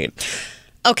don't need.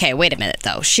 Okay, wait a minute,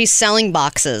 though. She's selling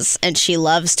boxes, and she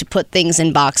loves to put things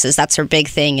in boxes. That's her big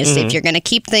thing, is if you're going to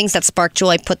keep things that spark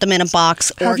joy, put them in a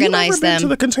box, organize them. Have you ever been to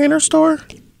the Container Store?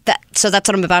 So that's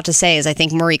what I'm about to say, is I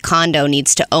think Marie Kondo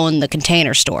needs to own the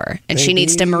Container Store, and she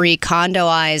needs to Marie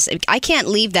Kondoize. I can't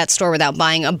leave that store without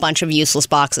buying a bunch of useless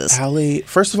boxes. Allie,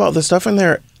 first of all, the stuff in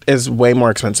there is way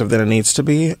more expensive than it needs to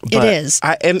be. It is.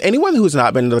 And anyone who's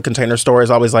not been to the Container Store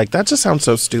is always like, that just sounds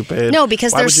so stupid. No,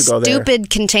 because there's stupid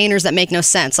containers that make no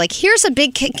sense. Like, here's a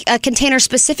big container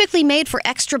specifically made for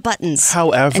extra buttons.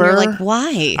 However, and you're like,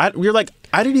 why? You're like,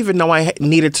 I didn't even know I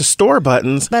needed to store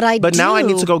buttons. But now I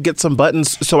need to go get some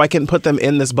buttons so I can put them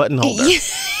in this button holder.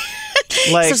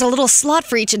 Like, so there's a little slot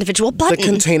for each individual button. The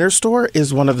Container Store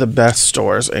is one of the best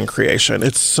stores in creation.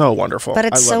 It's so wonderful. But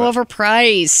it's so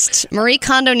overpriced. Marie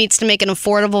Kondo needs to make an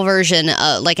affordable version,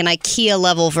 like an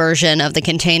IKEA-level version of the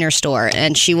Container Store,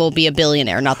 and she will be a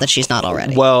billionaire. Not that she's not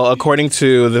already. Well, according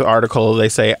to the article, they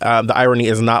say the irony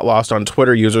is not lost on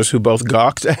Twitter users who both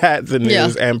gawked at the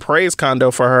news and praised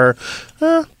Kondo for her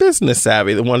business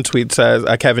savvy. The one tweet says,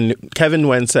 Kevin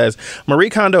Nguyen says, Marie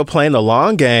Kondo playing the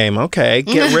long game. Okay,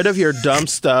 get rid of your dumb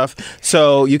stuff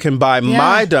so you can buy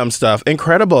my dumb stuff.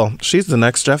 Incredible. She's the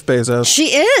next Jeff Bezos.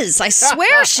 She is. I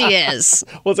swear she is.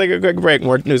 We'll take a quick break.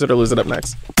 More News It or Lose It up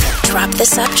next. Drop the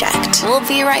subject. We'll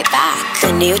be right back.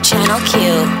 The new Channel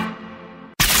Q.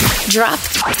 Drop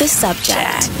the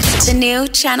subject. The new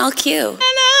Channel Q. And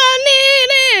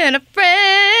I need a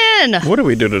friend. What do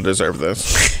we do to deserve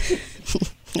this?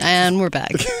 And we're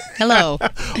back. Hello.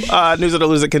 News It or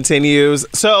Lose It continues.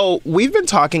 So we've been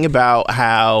talking about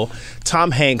how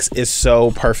Tom Hanks is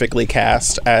so perfectly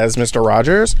cast as Mr.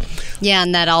 Rogers. Yeah,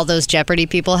 and that all those Jeopardy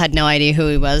people had no idea who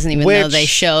he was, and even though they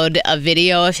showed a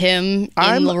video of him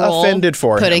in the role, offended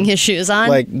for putting him. His shoes on.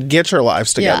 Like, get your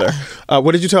lives together. Yeah.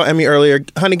 What did you tell Emmy earlier?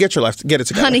 Honey, get it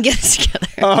together. Honey, get it together.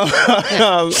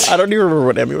 I don't even remember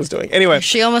what Emmy was doing. Anyway.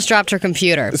 She almost dropped her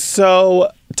computer. So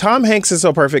Tom Hanks is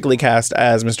so perfectly cast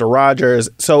as Mr. Rogers,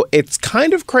 so it's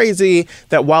kind of crazy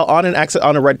that while on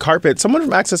a red carpet, someone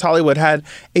from Access Hollywood had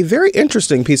a very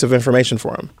interesting piece of information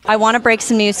for him. I want to break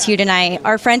some news to you tonight.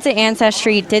 Our friends at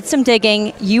Ancestry did some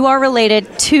digging. You are related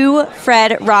to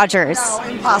Fred Rogers. No,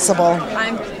 impossible.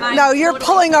 No, you're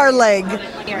pulling our leg.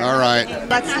 All right.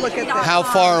 Let's look at that. How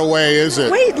far away is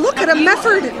it? Wait, look at a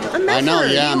Mefford. I know,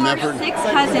 yeah, Mefford. 6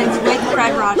 cousins with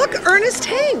Fred Rogers. Look, Ernest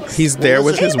Hanks. He's there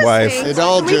with his wife. It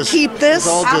all We keep this. It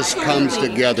all just comes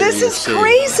together. This you is see.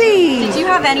 crazy. Did you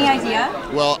have any idea?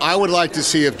 Well, I would like to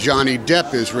see if Johnny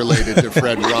Depp is related to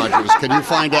Fred Rogers. Can you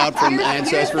find out from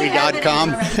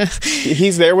Ancestry.com?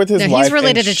 He's there with his No, wife. he's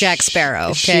related and to Jack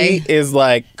Sparrow, okay? She is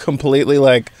like completely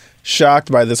like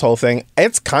shocked by this whole thing.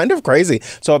 It's kind of crazy.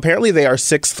 So apparently they are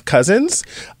sixth cousins,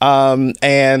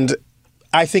 and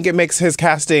I think it makes his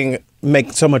casting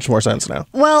make so much more sense now.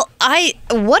 Well,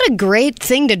 what a great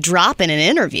thing to drop in an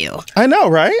interview. I know,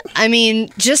 right? I mean,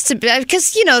 just to,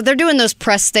 because, they're doing those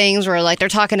press things where, like, they're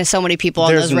talking to so many people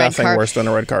on There's those red nothing carpets. worse than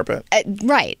a red carpet.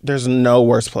 Right. There's no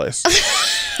worse place.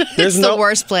 There's It's the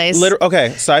worst place. Okay,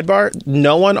 sidebar.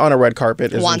 No one on a red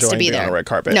carpet is Wants to enjoying be being there. on a red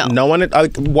carpet. No. No one.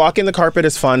 Walking the carpet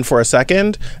is fun for a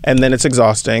second, and then it's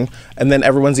exhausting, and then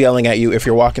everyone's yelling at you if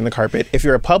you're walking the carpet. If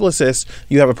you're a publicist,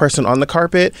 you have a person on the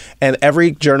carpet, and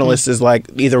every journalist is like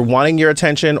either wanting your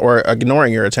attention or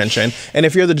ignoring your attention. And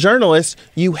if you're the journalist,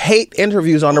 you hate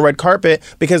interviews on the red carpet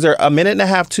because they're a minute and a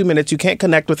half, 2 minutes. You can't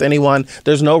connect with anyone.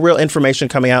 There's no real information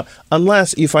coming out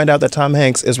unless you find out that Tom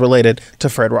Hanks is related to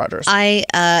Fred Rogers.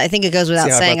 I think it goes without See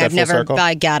how I saying brought I've that full never. circle?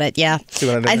 I got it. Yeah. See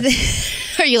what I did there?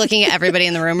 Are you looking at everybody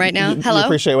in the room right now? Hello. You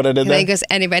appreciate what I did there?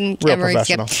 Anybody? Real everybody-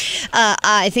 professional.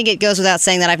 I think it goes without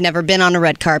saying that I've never been on a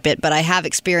red carpet, but I have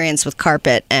experience with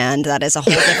carpet, and that is a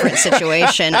whole different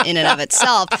situation in and of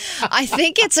itself. I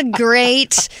think it's a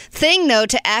great thing, though,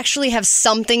 to actually have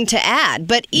something to add.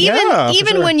 But even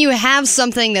sure. when you have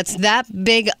something that's that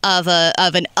big of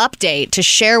an update to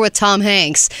share with Tom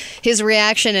Hanks, his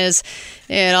reaction is,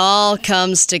 "It all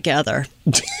comes together."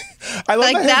 I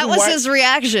love that was his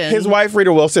reaction. His wife,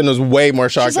 Rita Wilson, was way more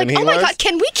shocked She's like, than he "Oh my was. God,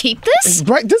 can we keep this?"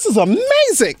 Right, this is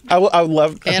amazing. I would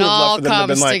love. I It would love all for them to have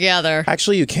been comes like, together.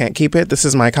 Actually, you can't keep it. This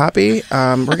is my copy.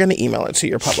 We're going to email it to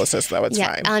your publicist, though. It's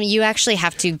fine. You actually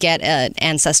have to get an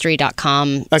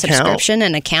Ancestry.com subscription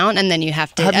and account, and then you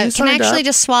have to. Have you Can I signed actually up?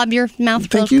 just swab your mouth?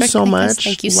 Thank real you quick? so much.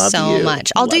 Thank you Love so you.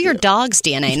 much. I'll do Love your you. dog's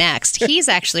DNA next. He's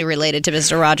actually related to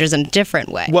Mr. Rogers in a different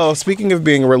way. Well, speaking of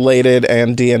being related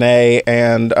and DNA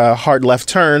and hard left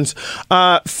turns,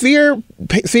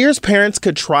 Fear's parents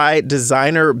could try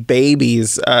designer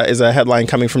babies is a headline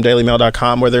coming from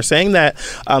DailyMail.com where they're saying that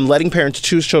letting parents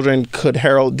choose children could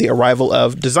herald the arrival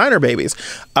of designer babies.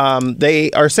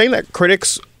 They are saying that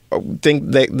critics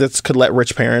think that this could let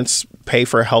rich parents pay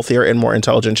for healthier and more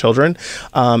intelligent children.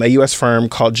 A U.S. firm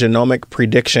called Genomic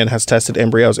Prediction has tested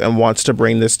embryos and wants to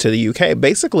bring this to the UK.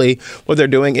 Basically, what they're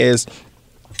doing is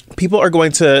people are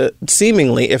going to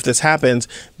seemingly, if this happens,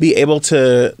 be able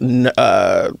to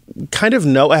kind of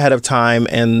know ahead of time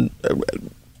and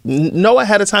know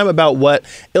ahead of time about what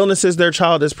illnesses their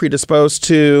child is predisposed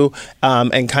to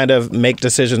and kind of make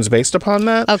decisions based upon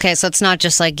that. Okay, so it's not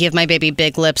just like give my baby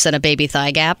big lips and a baby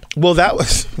thigh gap. Well, that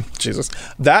was, Jesus,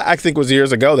 that I think was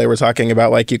years ago. They were talking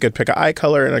about like you could pick an eye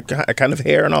color and a kind of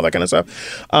hair and all that kind of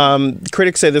stuff.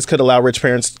 Critics say this could allow rich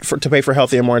parents to pay for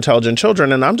healthy and more intelligent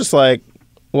children. And I'm just like,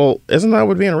 well, isn't that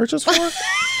what being rich is for?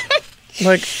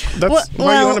 Like, that's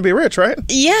why you want to be rich, right?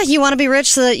 Yeah, you want to be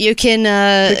rich so that you can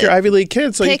pick your Ivy League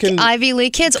kids so you can Ivy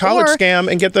League kids college or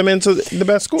scam and get them into the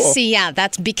best school. See, yeah,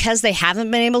 that's because they haven't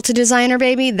been able to designer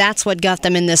baby. That's what got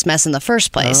them in this mess in the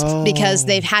first place because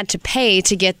they've had to pay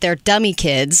to get their dummy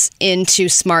kids into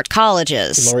smart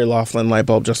colleges. Lori Loughlin light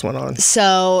bulb just went on.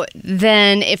 So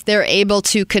then if they're able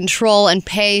to control and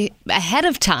pay ahead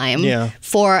of time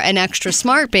for an extra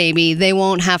smart baby, they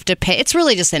won't have to pay. It's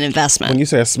really just an investment. When you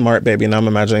say a smart baby, now I'm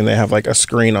imagining they have like a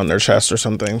screen on their chest or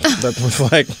something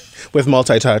with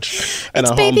multi-touch and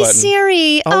it's a home baby button.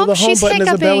 Siri. Oh, the home she's button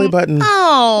hiccuping. is a belly button.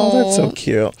 Oh, that's so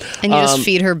cute. And you just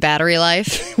feed her battery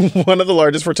life. One of the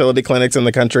largest fertility clinics in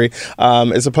the country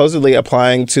is supposedly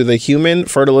applying to the Human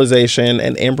Fertilization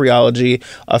and Embryology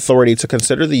Authority to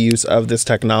consider the use of this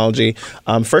technology,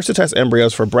 first to test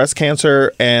embryos for breast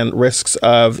cancer and risks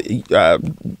of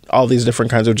all these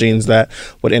different kinds of genes that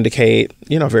would indicate,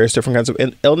 various different kinds of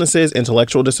illnesses,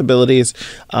 intellectual disabilities,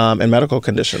 and medical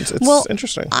conditions. It's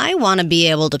interesting. I want to be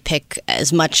able to pick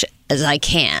as much as I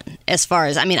can as far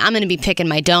as, I'm going to be picking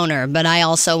my donor, but I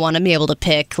also want to be able to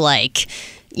pick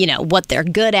what they're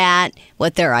good at,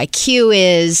 what their IQ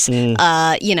is.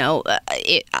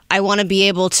 I want to be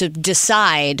able to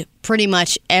decide pretty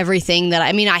much everything that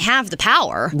I have the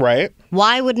power. Right.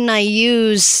 Why wouldn't I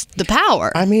use the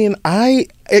power? I mean,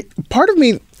 part of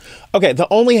me. Okay, the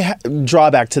only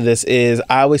drawback to this is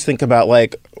I always think about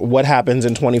like what happens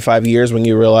in 25 years when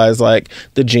you realize like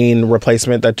the gene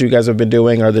replacement that you guys have been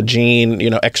doing or the gene,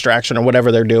 extraction or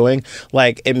whatever they're doing.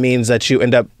 Like it means that you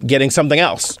end up getting something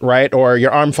else, right? Or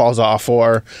your arm falls off,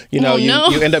 or you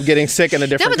end up getting sick in a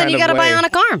different kind of way. No, but then you got a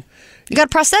bionic arm. You got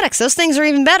prosthetics. Those things are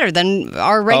even better than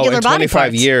our regular body parts.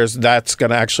 In 25 years, that's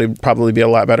going to actually probably be a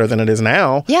lot better than it is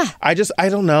now. Yeah. I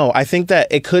don't know. I think that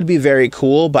it could be very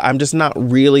cool, but I'm just not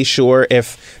really sure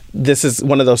if this is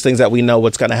one of those things that we know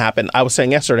what's going to happen. I was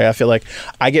saying yesterday, I feel like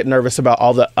I get nervous about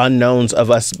all the unknowns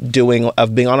of us being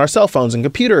on our cell phones and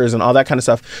computers and all that kind of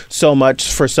stuff so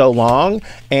much for so long,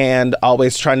 and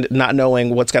always trying to not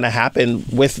knowing what's going to happen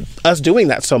with us doing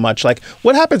that so much. Like,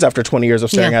 what happens after 20 years of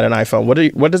staring at an iPhone?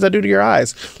 What does that do to your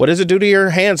eyes? What does it do to your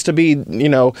hands to be,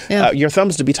 your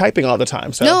thumbs to be typing all the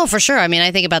time? So. No, for sure. I mean,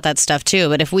 I think about that stuff too.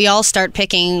 But if we all start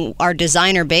picking our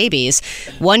designer babies,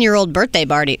 1-year-old birthday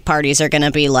parties are going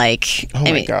to be like,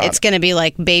 God. It's going to be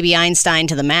like baby Einstein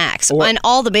to the max. And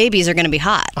all the babies are going to be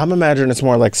hot. I'm imagining it's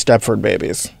more like Stepford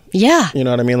babies. Yeah. You know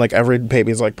what I mean? Like every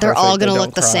baby's like perfect. They're all going to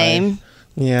look the same.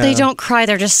 Yeah. They don't cry.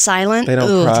 They're just silent. They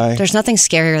don't cry. There's nothing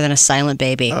scarier than a silent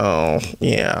baby. Oh,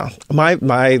 yeah. My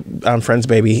friend's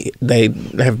baby, they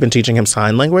have been teaching him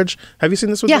sign language. Have you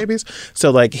seen this with babies? So,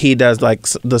 like, he does, like,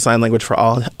 the sign language for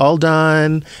all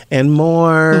done and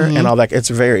more and all that. It's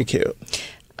very cute.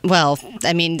 Well,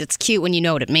 I mean, it's cute when you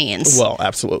know what it means. Well,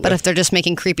 absolutely. But if they're just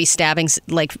making creepy stabbing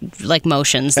like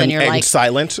motions, then you're like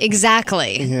silent.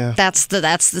 Exactly. Yeah. That's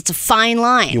a fine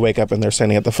line. You wake up and they're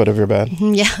standing at the foot of your bed.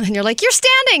 Yeah, and you're like, you're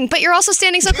standing, but you're also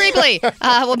standing so creepily.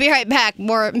 We'll be right back.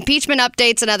 More impeachment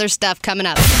updates and other stuff coming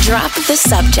up. Drop the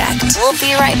subject. We'll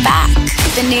be right back.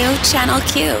 The new Channel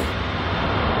Q.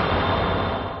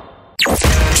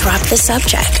 Drop the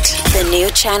subject. The new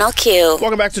Channel Q.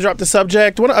 Welcome back to Drop the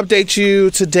Subject. I want to update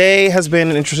you. Today has been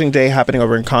an interesting day happening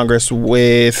over in Congress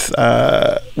with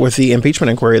the impeachment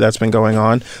inquiry that's been going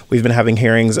on. We've been having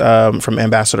hearings from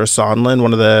Ambassador Sondland,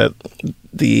 one of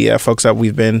the folks that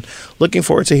we've been looking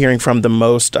forward to hearing from the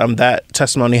most. That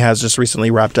testimony has just recently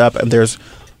wrapped up, and there's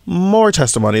more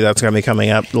testimony that's going to be coming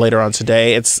up later on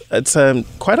today. It's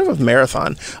quite a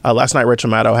marathon. Last night, Rachel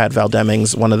Maddow had Val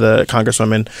Demings, one of the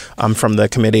congresswomen from the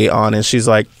committee, on, and she's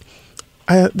like,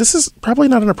 this is probably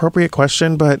not an appropriate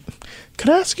question, but could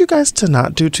I ask you guys to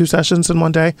not do 2 sessions in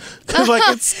one day?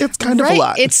 Because it's kind of a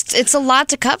lot. It's a lot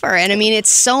to cover, and I mean, it's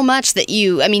so much that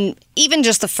even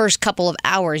just the first couple of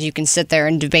hours you can sit there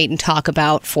and debate and talk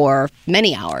about for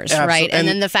many hours, right? And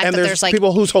then the fact that there's like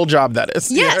people whose whole job that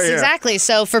is. Yes, exactly.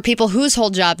 So for people whose whole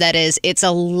job that is, it's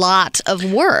a lot of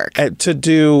work. To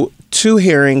do 2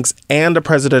 hearings and a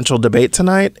presidential debate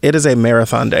tonight, it is a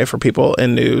marathon day for people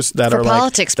in news that are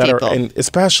politics people.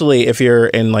 Especially if you're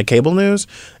in like cable news.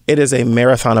 It is a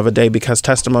marathon of a day because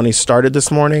testimony started this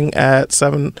morning at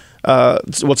 9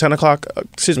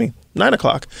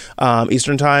 o'clock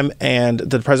Eastern time, and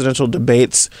the presidential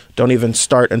debates don't even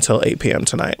start until 8 p.m.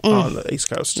 tonight on the East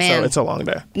Coast. Man. So it's a long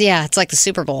day. Yeah, it's like the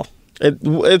Super Bowl.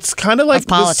 It's kind of like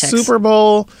the Super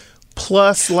Bowl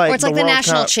plus like or it's like the World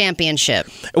national Cup. Championship.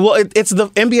 Well, it's the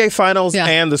NBA Finals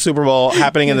and the Super Bowl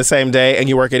happening in the same day, and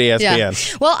you work at ESPN. Yeah.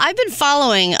 Well, I've been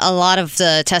following a lot of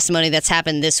the testimony that's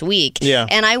happened this week. Yeah.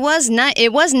 And it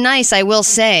was nice, I will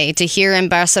say, to hear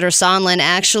Ambassador Sondland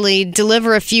actually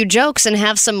deliver a few jokes and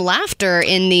have some laughter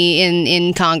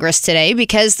in Congress today,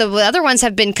 because the other ones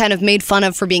have been kind of made fun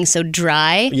of for being so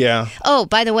dry. Yeah. Oh,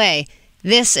 by the way,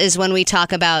 this is when we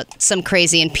talk about some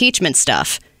crazy impeachment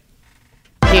stuff.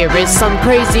 Here is some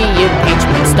crazy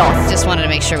impeachment stuff. Just wanted to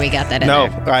make sure we got that in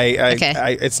there.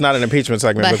 Okay. It's not an impeachment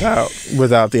segment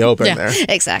without the open there.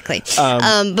 Exactly.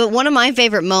 But one of my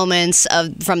favorite moments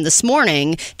from this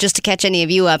morning, just to catch any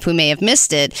of you up who may have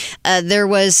missed it, there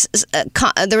was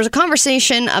a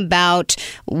conversation about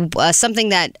something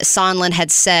that Sondland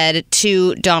had said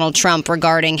to Donald Trump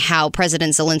regarding how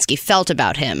President Zelensky felt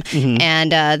about him,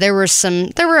 and there were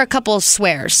a couple of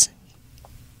swears.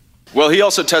 Well, he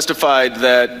also testified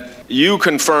that you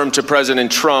confirmed to President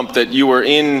Trump that you were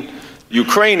in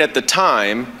Ukraine at the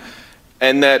time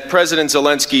and that President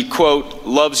Zelensky, quote,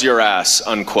 loves your ass,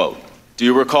 unquote. Do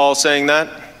you recall saying that?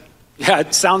 Yeah,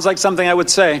 it sounds like something I would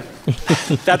say.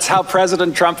 That's how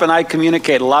President Trump and I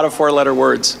communicate, a lot of 4-letter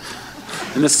words.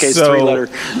 In this case, 3-letter.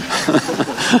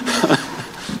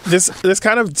 This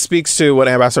kind of speaks to what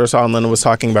Ambassador Sondland was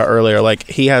talking about earlier. Like,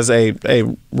 he has a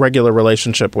regular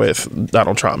relationship with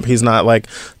Donald Trump. He's not like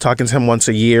talking to him once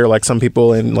a year like some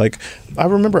people. And like, I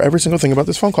remember every single thing about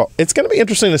this phone call. It's going to be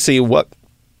interesting to see what,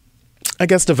 I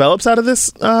guess, develops out of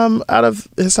this, out of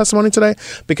his testimony today,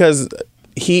 because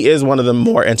he is one of the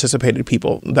more anticipated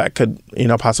people that could,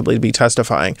 possibly be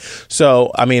testifying.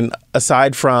 So, I mean,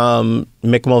 aside from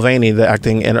Mick Mulvaney, the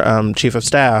acting chief of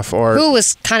staff, or who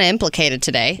was kind of implicated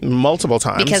today multiple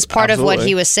times, because part of what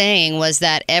he was saying was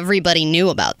that everybody knew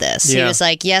about this. He was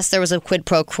like, yes, there was a quid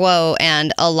pro quo,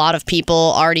 and a lot of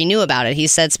people already knew about it. He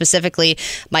said specifically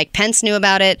Mike Pence knew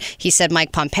about it. He said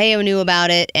Mike Pompeo knew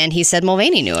about it, and he said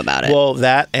Mulvaney knew about it. Well,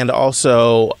 that, and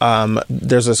also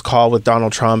there's this call with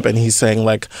Donald Trump, and he's saying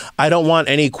like, I don't want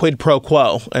any quid pro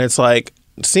quo, and it's like,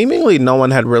 seemingly no one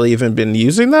had really even been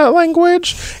using that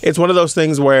language. It's one of those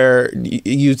things where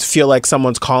you feel like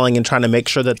someone's calling and trying to make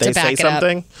sure that they say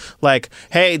something. Like,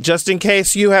 hey, just in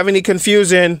case you have any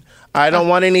confusion, I don't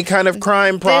want any kind of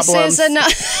crime problems.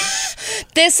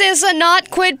 This is a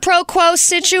not quid pro quo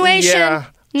situation. Yeah.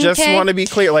 Just want to be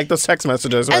clear, like those text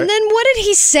messages, right? And then what did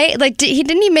he say? Like,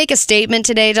 didn't he make a statement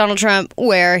today, Donald Trump,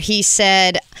 where he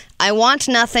said, I want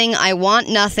nothing,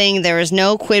 there is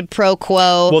no quid pro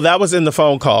quo. Well, that was in the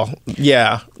phone call.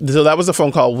 Yeah. So that was a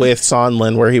phone call with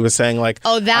Sondland where he was saying like,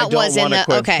 that was in the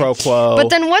quid pro quo. But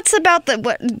then what's about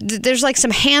there's like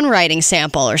some handwriting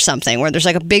sample or something where there's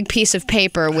like a big piece of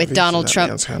paper with Donald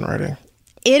Trump's handwriting.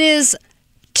 It is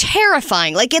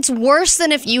terrifying. Like, it's worse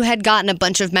than if you had gotten a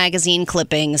bunch of magazine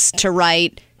clippings to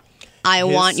write, I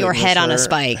want your head on a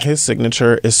spike. His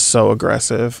signature is so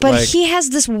aggressive. But he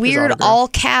has this weird all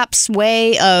caps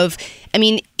way of, I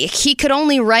mean, he could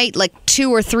only write like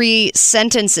 2 or 3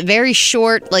 very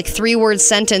short, like 3-word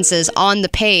sentences on the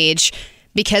page,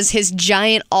 because his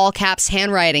giant all caps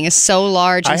handwriting is so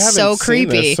large and so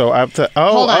creepy. Seen this, so I have to,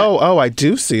 I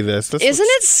do see this. Isn't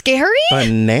it scary?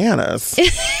 Bananas.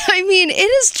 I mean, it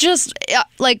is just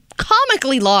like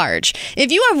comically large. If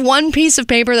you have one piece of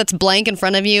paper that's blank in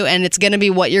front of you and it's going to be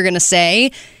what you're going to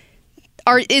say,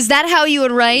 is that how you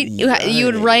would write? You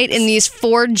would write in these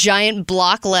 4 giant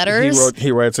block letters?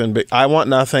 He writes in big, I want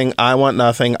nothing, I want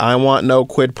no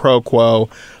quid pro quo.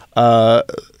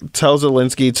 Tell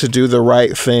Zelensky to do the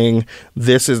right thing.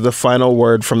 This is the final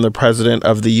word from the president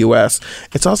of the U.S.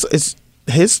 It's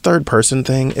his third person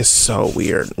thing is so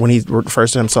weird when he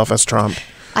refers to himself as Trump.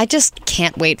 I just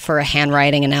can't wait for a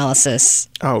handwriting analysis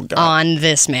on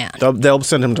this man. They'll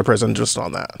send him to prison just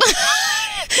on that.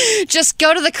 Just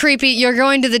go to the creepy. You're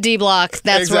going to the D block.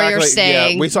 That's where you're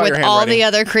staying with all the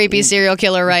other creepy serial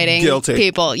killer writing guilty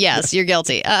people. Yes, you're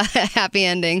guilty. Happy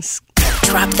endings.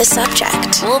 Drop the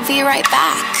subject. We'll be right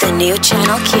back. The new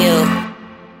Channel Q.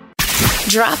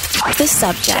 Drop the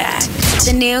subject.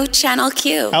 The new Channel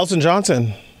Q. Elton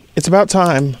Johnson, it's about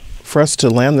time for us to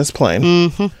land this plane.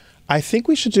 Mm-hmm. I think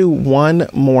we should do one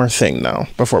more thing, though,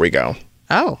 before we go.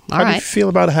 Oh, all right. How do you feel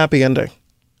about a happy ending?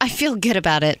 I feel good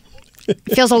about it. It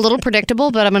feels a little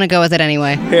predictable, but I'm going to go with it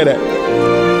anyway. Hit it.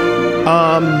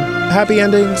 Happy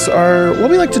endings are what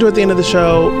we like to do at the end of the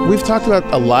show. We've talked about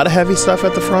a lot of heavy stuff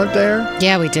at the front there.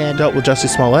 Yeah, we did. Dealt with Jussie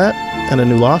Smollett and a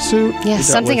new lawsuit. Yeah,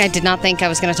 something I did not think I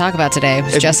was going to talk about today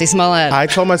was Jussie Smollett. I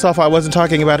told myself I wasn't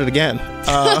talking about it again.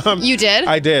 You did?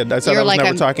 I did. I said I was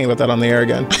never talking about that on the air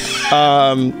again.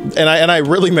 And I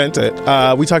really meant it.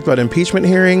 We talked about impeachment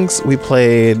hearings. We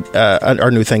played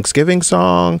our new Thanksgiving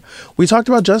song. We talked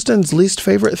about Justin's least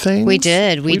favorite things. We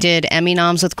did. We did Emmy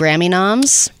noms with Grammy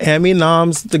noms. Emmy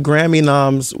noms, the Grammy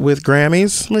noms with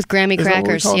Grammys. With Grammy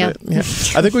crackers, yeah.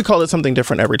 I think we called it something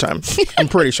different every time. I'm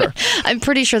pretty sure. I'm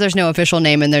pretty sure there's no official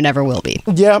name and there never will be.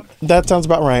 Yep, that sounds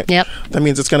about right. Yep. That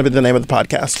means it's going to be the name of the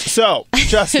podcast. So,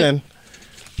 Justin,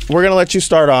 we're going to let you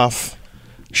start off.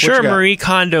 Sure, Marie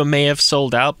Kondo may have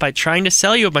sold out by trying to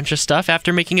sell you a bunch of stuff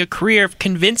after making a career of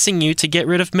convincing you to get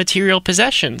rid of material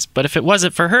possessions. But if it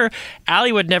wasn't for her,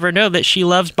 Allie would never know that she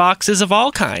loves boxes of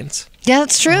all kinds. Yeah,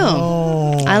 that's true.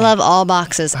 Oh, I love all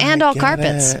boxes and all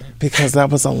carpets. Because that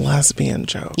was a lesbian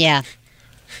joke. Yeah.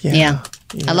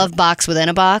 I love box within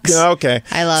a box. Okay.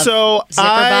 I love zipper box.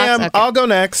 Okay. I'll go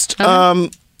next. Uh-huh.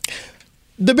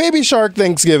 The Baby Shark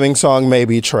Thanksgiving song may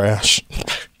be trash.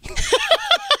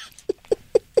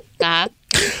 But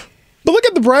look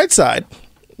at the bright side.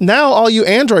 Now all you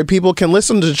Android people can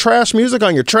listen to trash music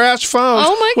on your trash phones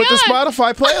with the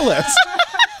Spotify playlist.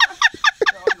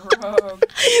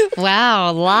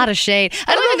 Wow, a lot of shade.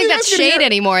 I don't even think that's shade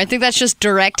anymore. I think that's just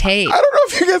direct hate. I don't know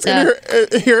if you guys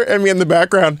can hear Emmy in the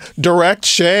background. Direct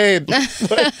shade.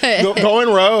 Going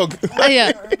rogue.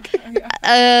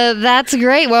 That's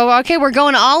great. Well, okay, we're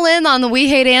going all in on the We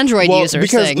Hate Android users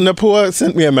because thing. Napua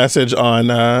sent me a message on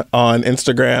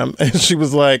Instagram, and she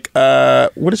was like,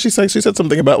 "What did she say?" She said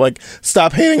something about like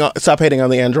stop hating on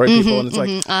the Android people, and it's like,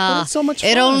 but it's so much fun.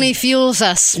 It only fuels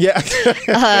us. Yeah.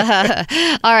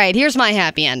 All right, here's my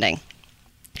happy ending.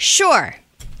 Sure,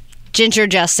 Ginger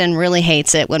Justin really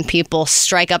hates it when people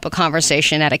strike up a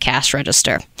conversation at a cash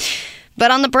register.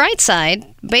 But on the bright side,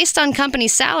 based on company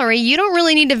salary, you don't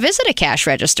really need to visit a cash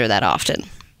register that often.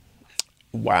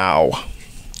 Wow.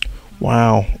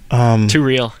 Too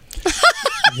real.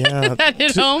 Yeah. That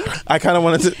hit home? I kind of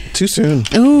wanted to. Too soon.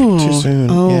 Ooh. Too soon.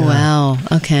 Oh, yeah.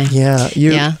 Yeah. Okay. Yeah.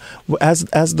 Yeah.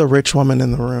 As the rich woman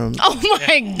in the room. Oh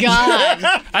my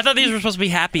God. I thought these were supposed to be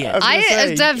happy.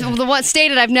 What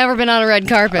stated I've never been on a red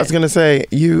carpet. I was going to say,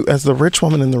 you, as the rich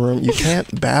woman in the room, you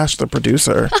can't bash the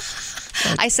producer.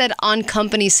 I said on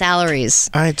company salaries.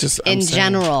 In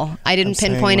general. I didn't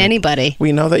pinpoint anybody.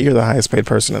 We know that you're the highest paid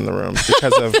person in the room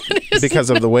because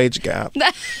of the wage gap.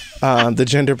 The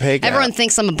gender pay gap. Everyone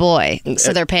thinks I'm a boy,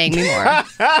 so they're paying me more.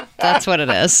 That's what it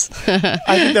is.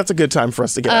 I think that's a good time for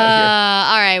us to get out of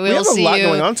here. All right, we will see you. We have a lot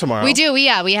going on tomorrow. We do,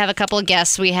 yeah. We have a couple of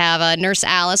guests. We have Nurse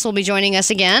Alice will be joining us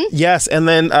again. Yes, and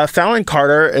then Fallon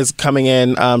Carter is coming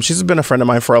in. She's been a friend of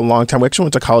mine for a long time. We actually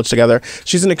went to college together.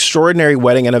 She's an extraordinary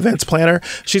wedding and events planner.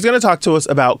 She's going to talk to us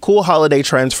about cool holiday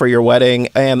trends for your wedding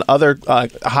and other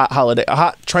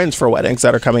hot trends for weddings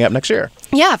that are coming up next year.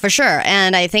 Yeah, for sure.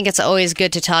 And I think it's always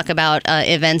good to talk about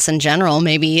events in general,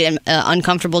 maybe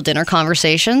uncomfortable dinner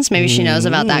conversations. Maybe she knows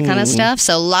about that kind of stuff.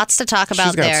 So lots to talk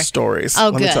about there. She's got stories. Oh,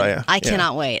 Let good. me tell you. I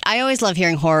cannot wait. I always love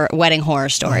hearing wedding horror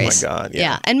stories. Oh my God,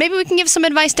 yeah. And maybe we can give some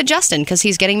advice to Justin because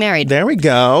he's getting married. There we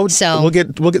go. So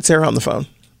we'll get Sarah on the phone.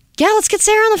 Yeah, let's get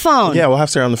Sarah on the phone. Yeah, we'll have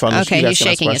Sarah on the phone. Okay, he's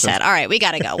shaking his head. All right, we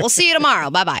got to go. We'll see you tomorrow.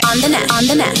 Bye-bye. On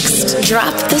the next,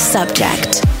 drop the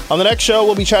subject. On the next show,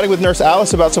 we'll be chatting with Nurse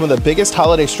Alice about some of the biggest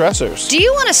holiday stressors. Do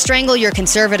you want to strangle your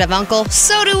conservative uncle?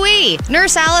 So do we.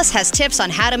 Nurse Alice has tips on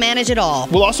how to manage it all.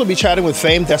 We'll also be chatting with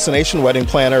famed destination wedding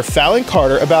planner Fallon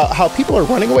Carter about how people are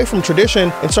running away from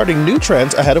tradition and starting new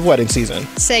trends ahead of wedding season.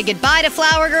 Say goodbye to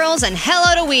flower girls and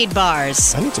hello to weed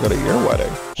bars. I need to go to your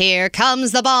wedding. Here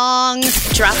comes the bong.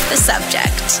 Drop the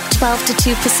subject. 12 to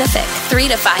 2 Pacific, 3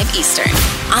 to 5 Eastern.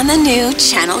 On the new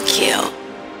Channel Q.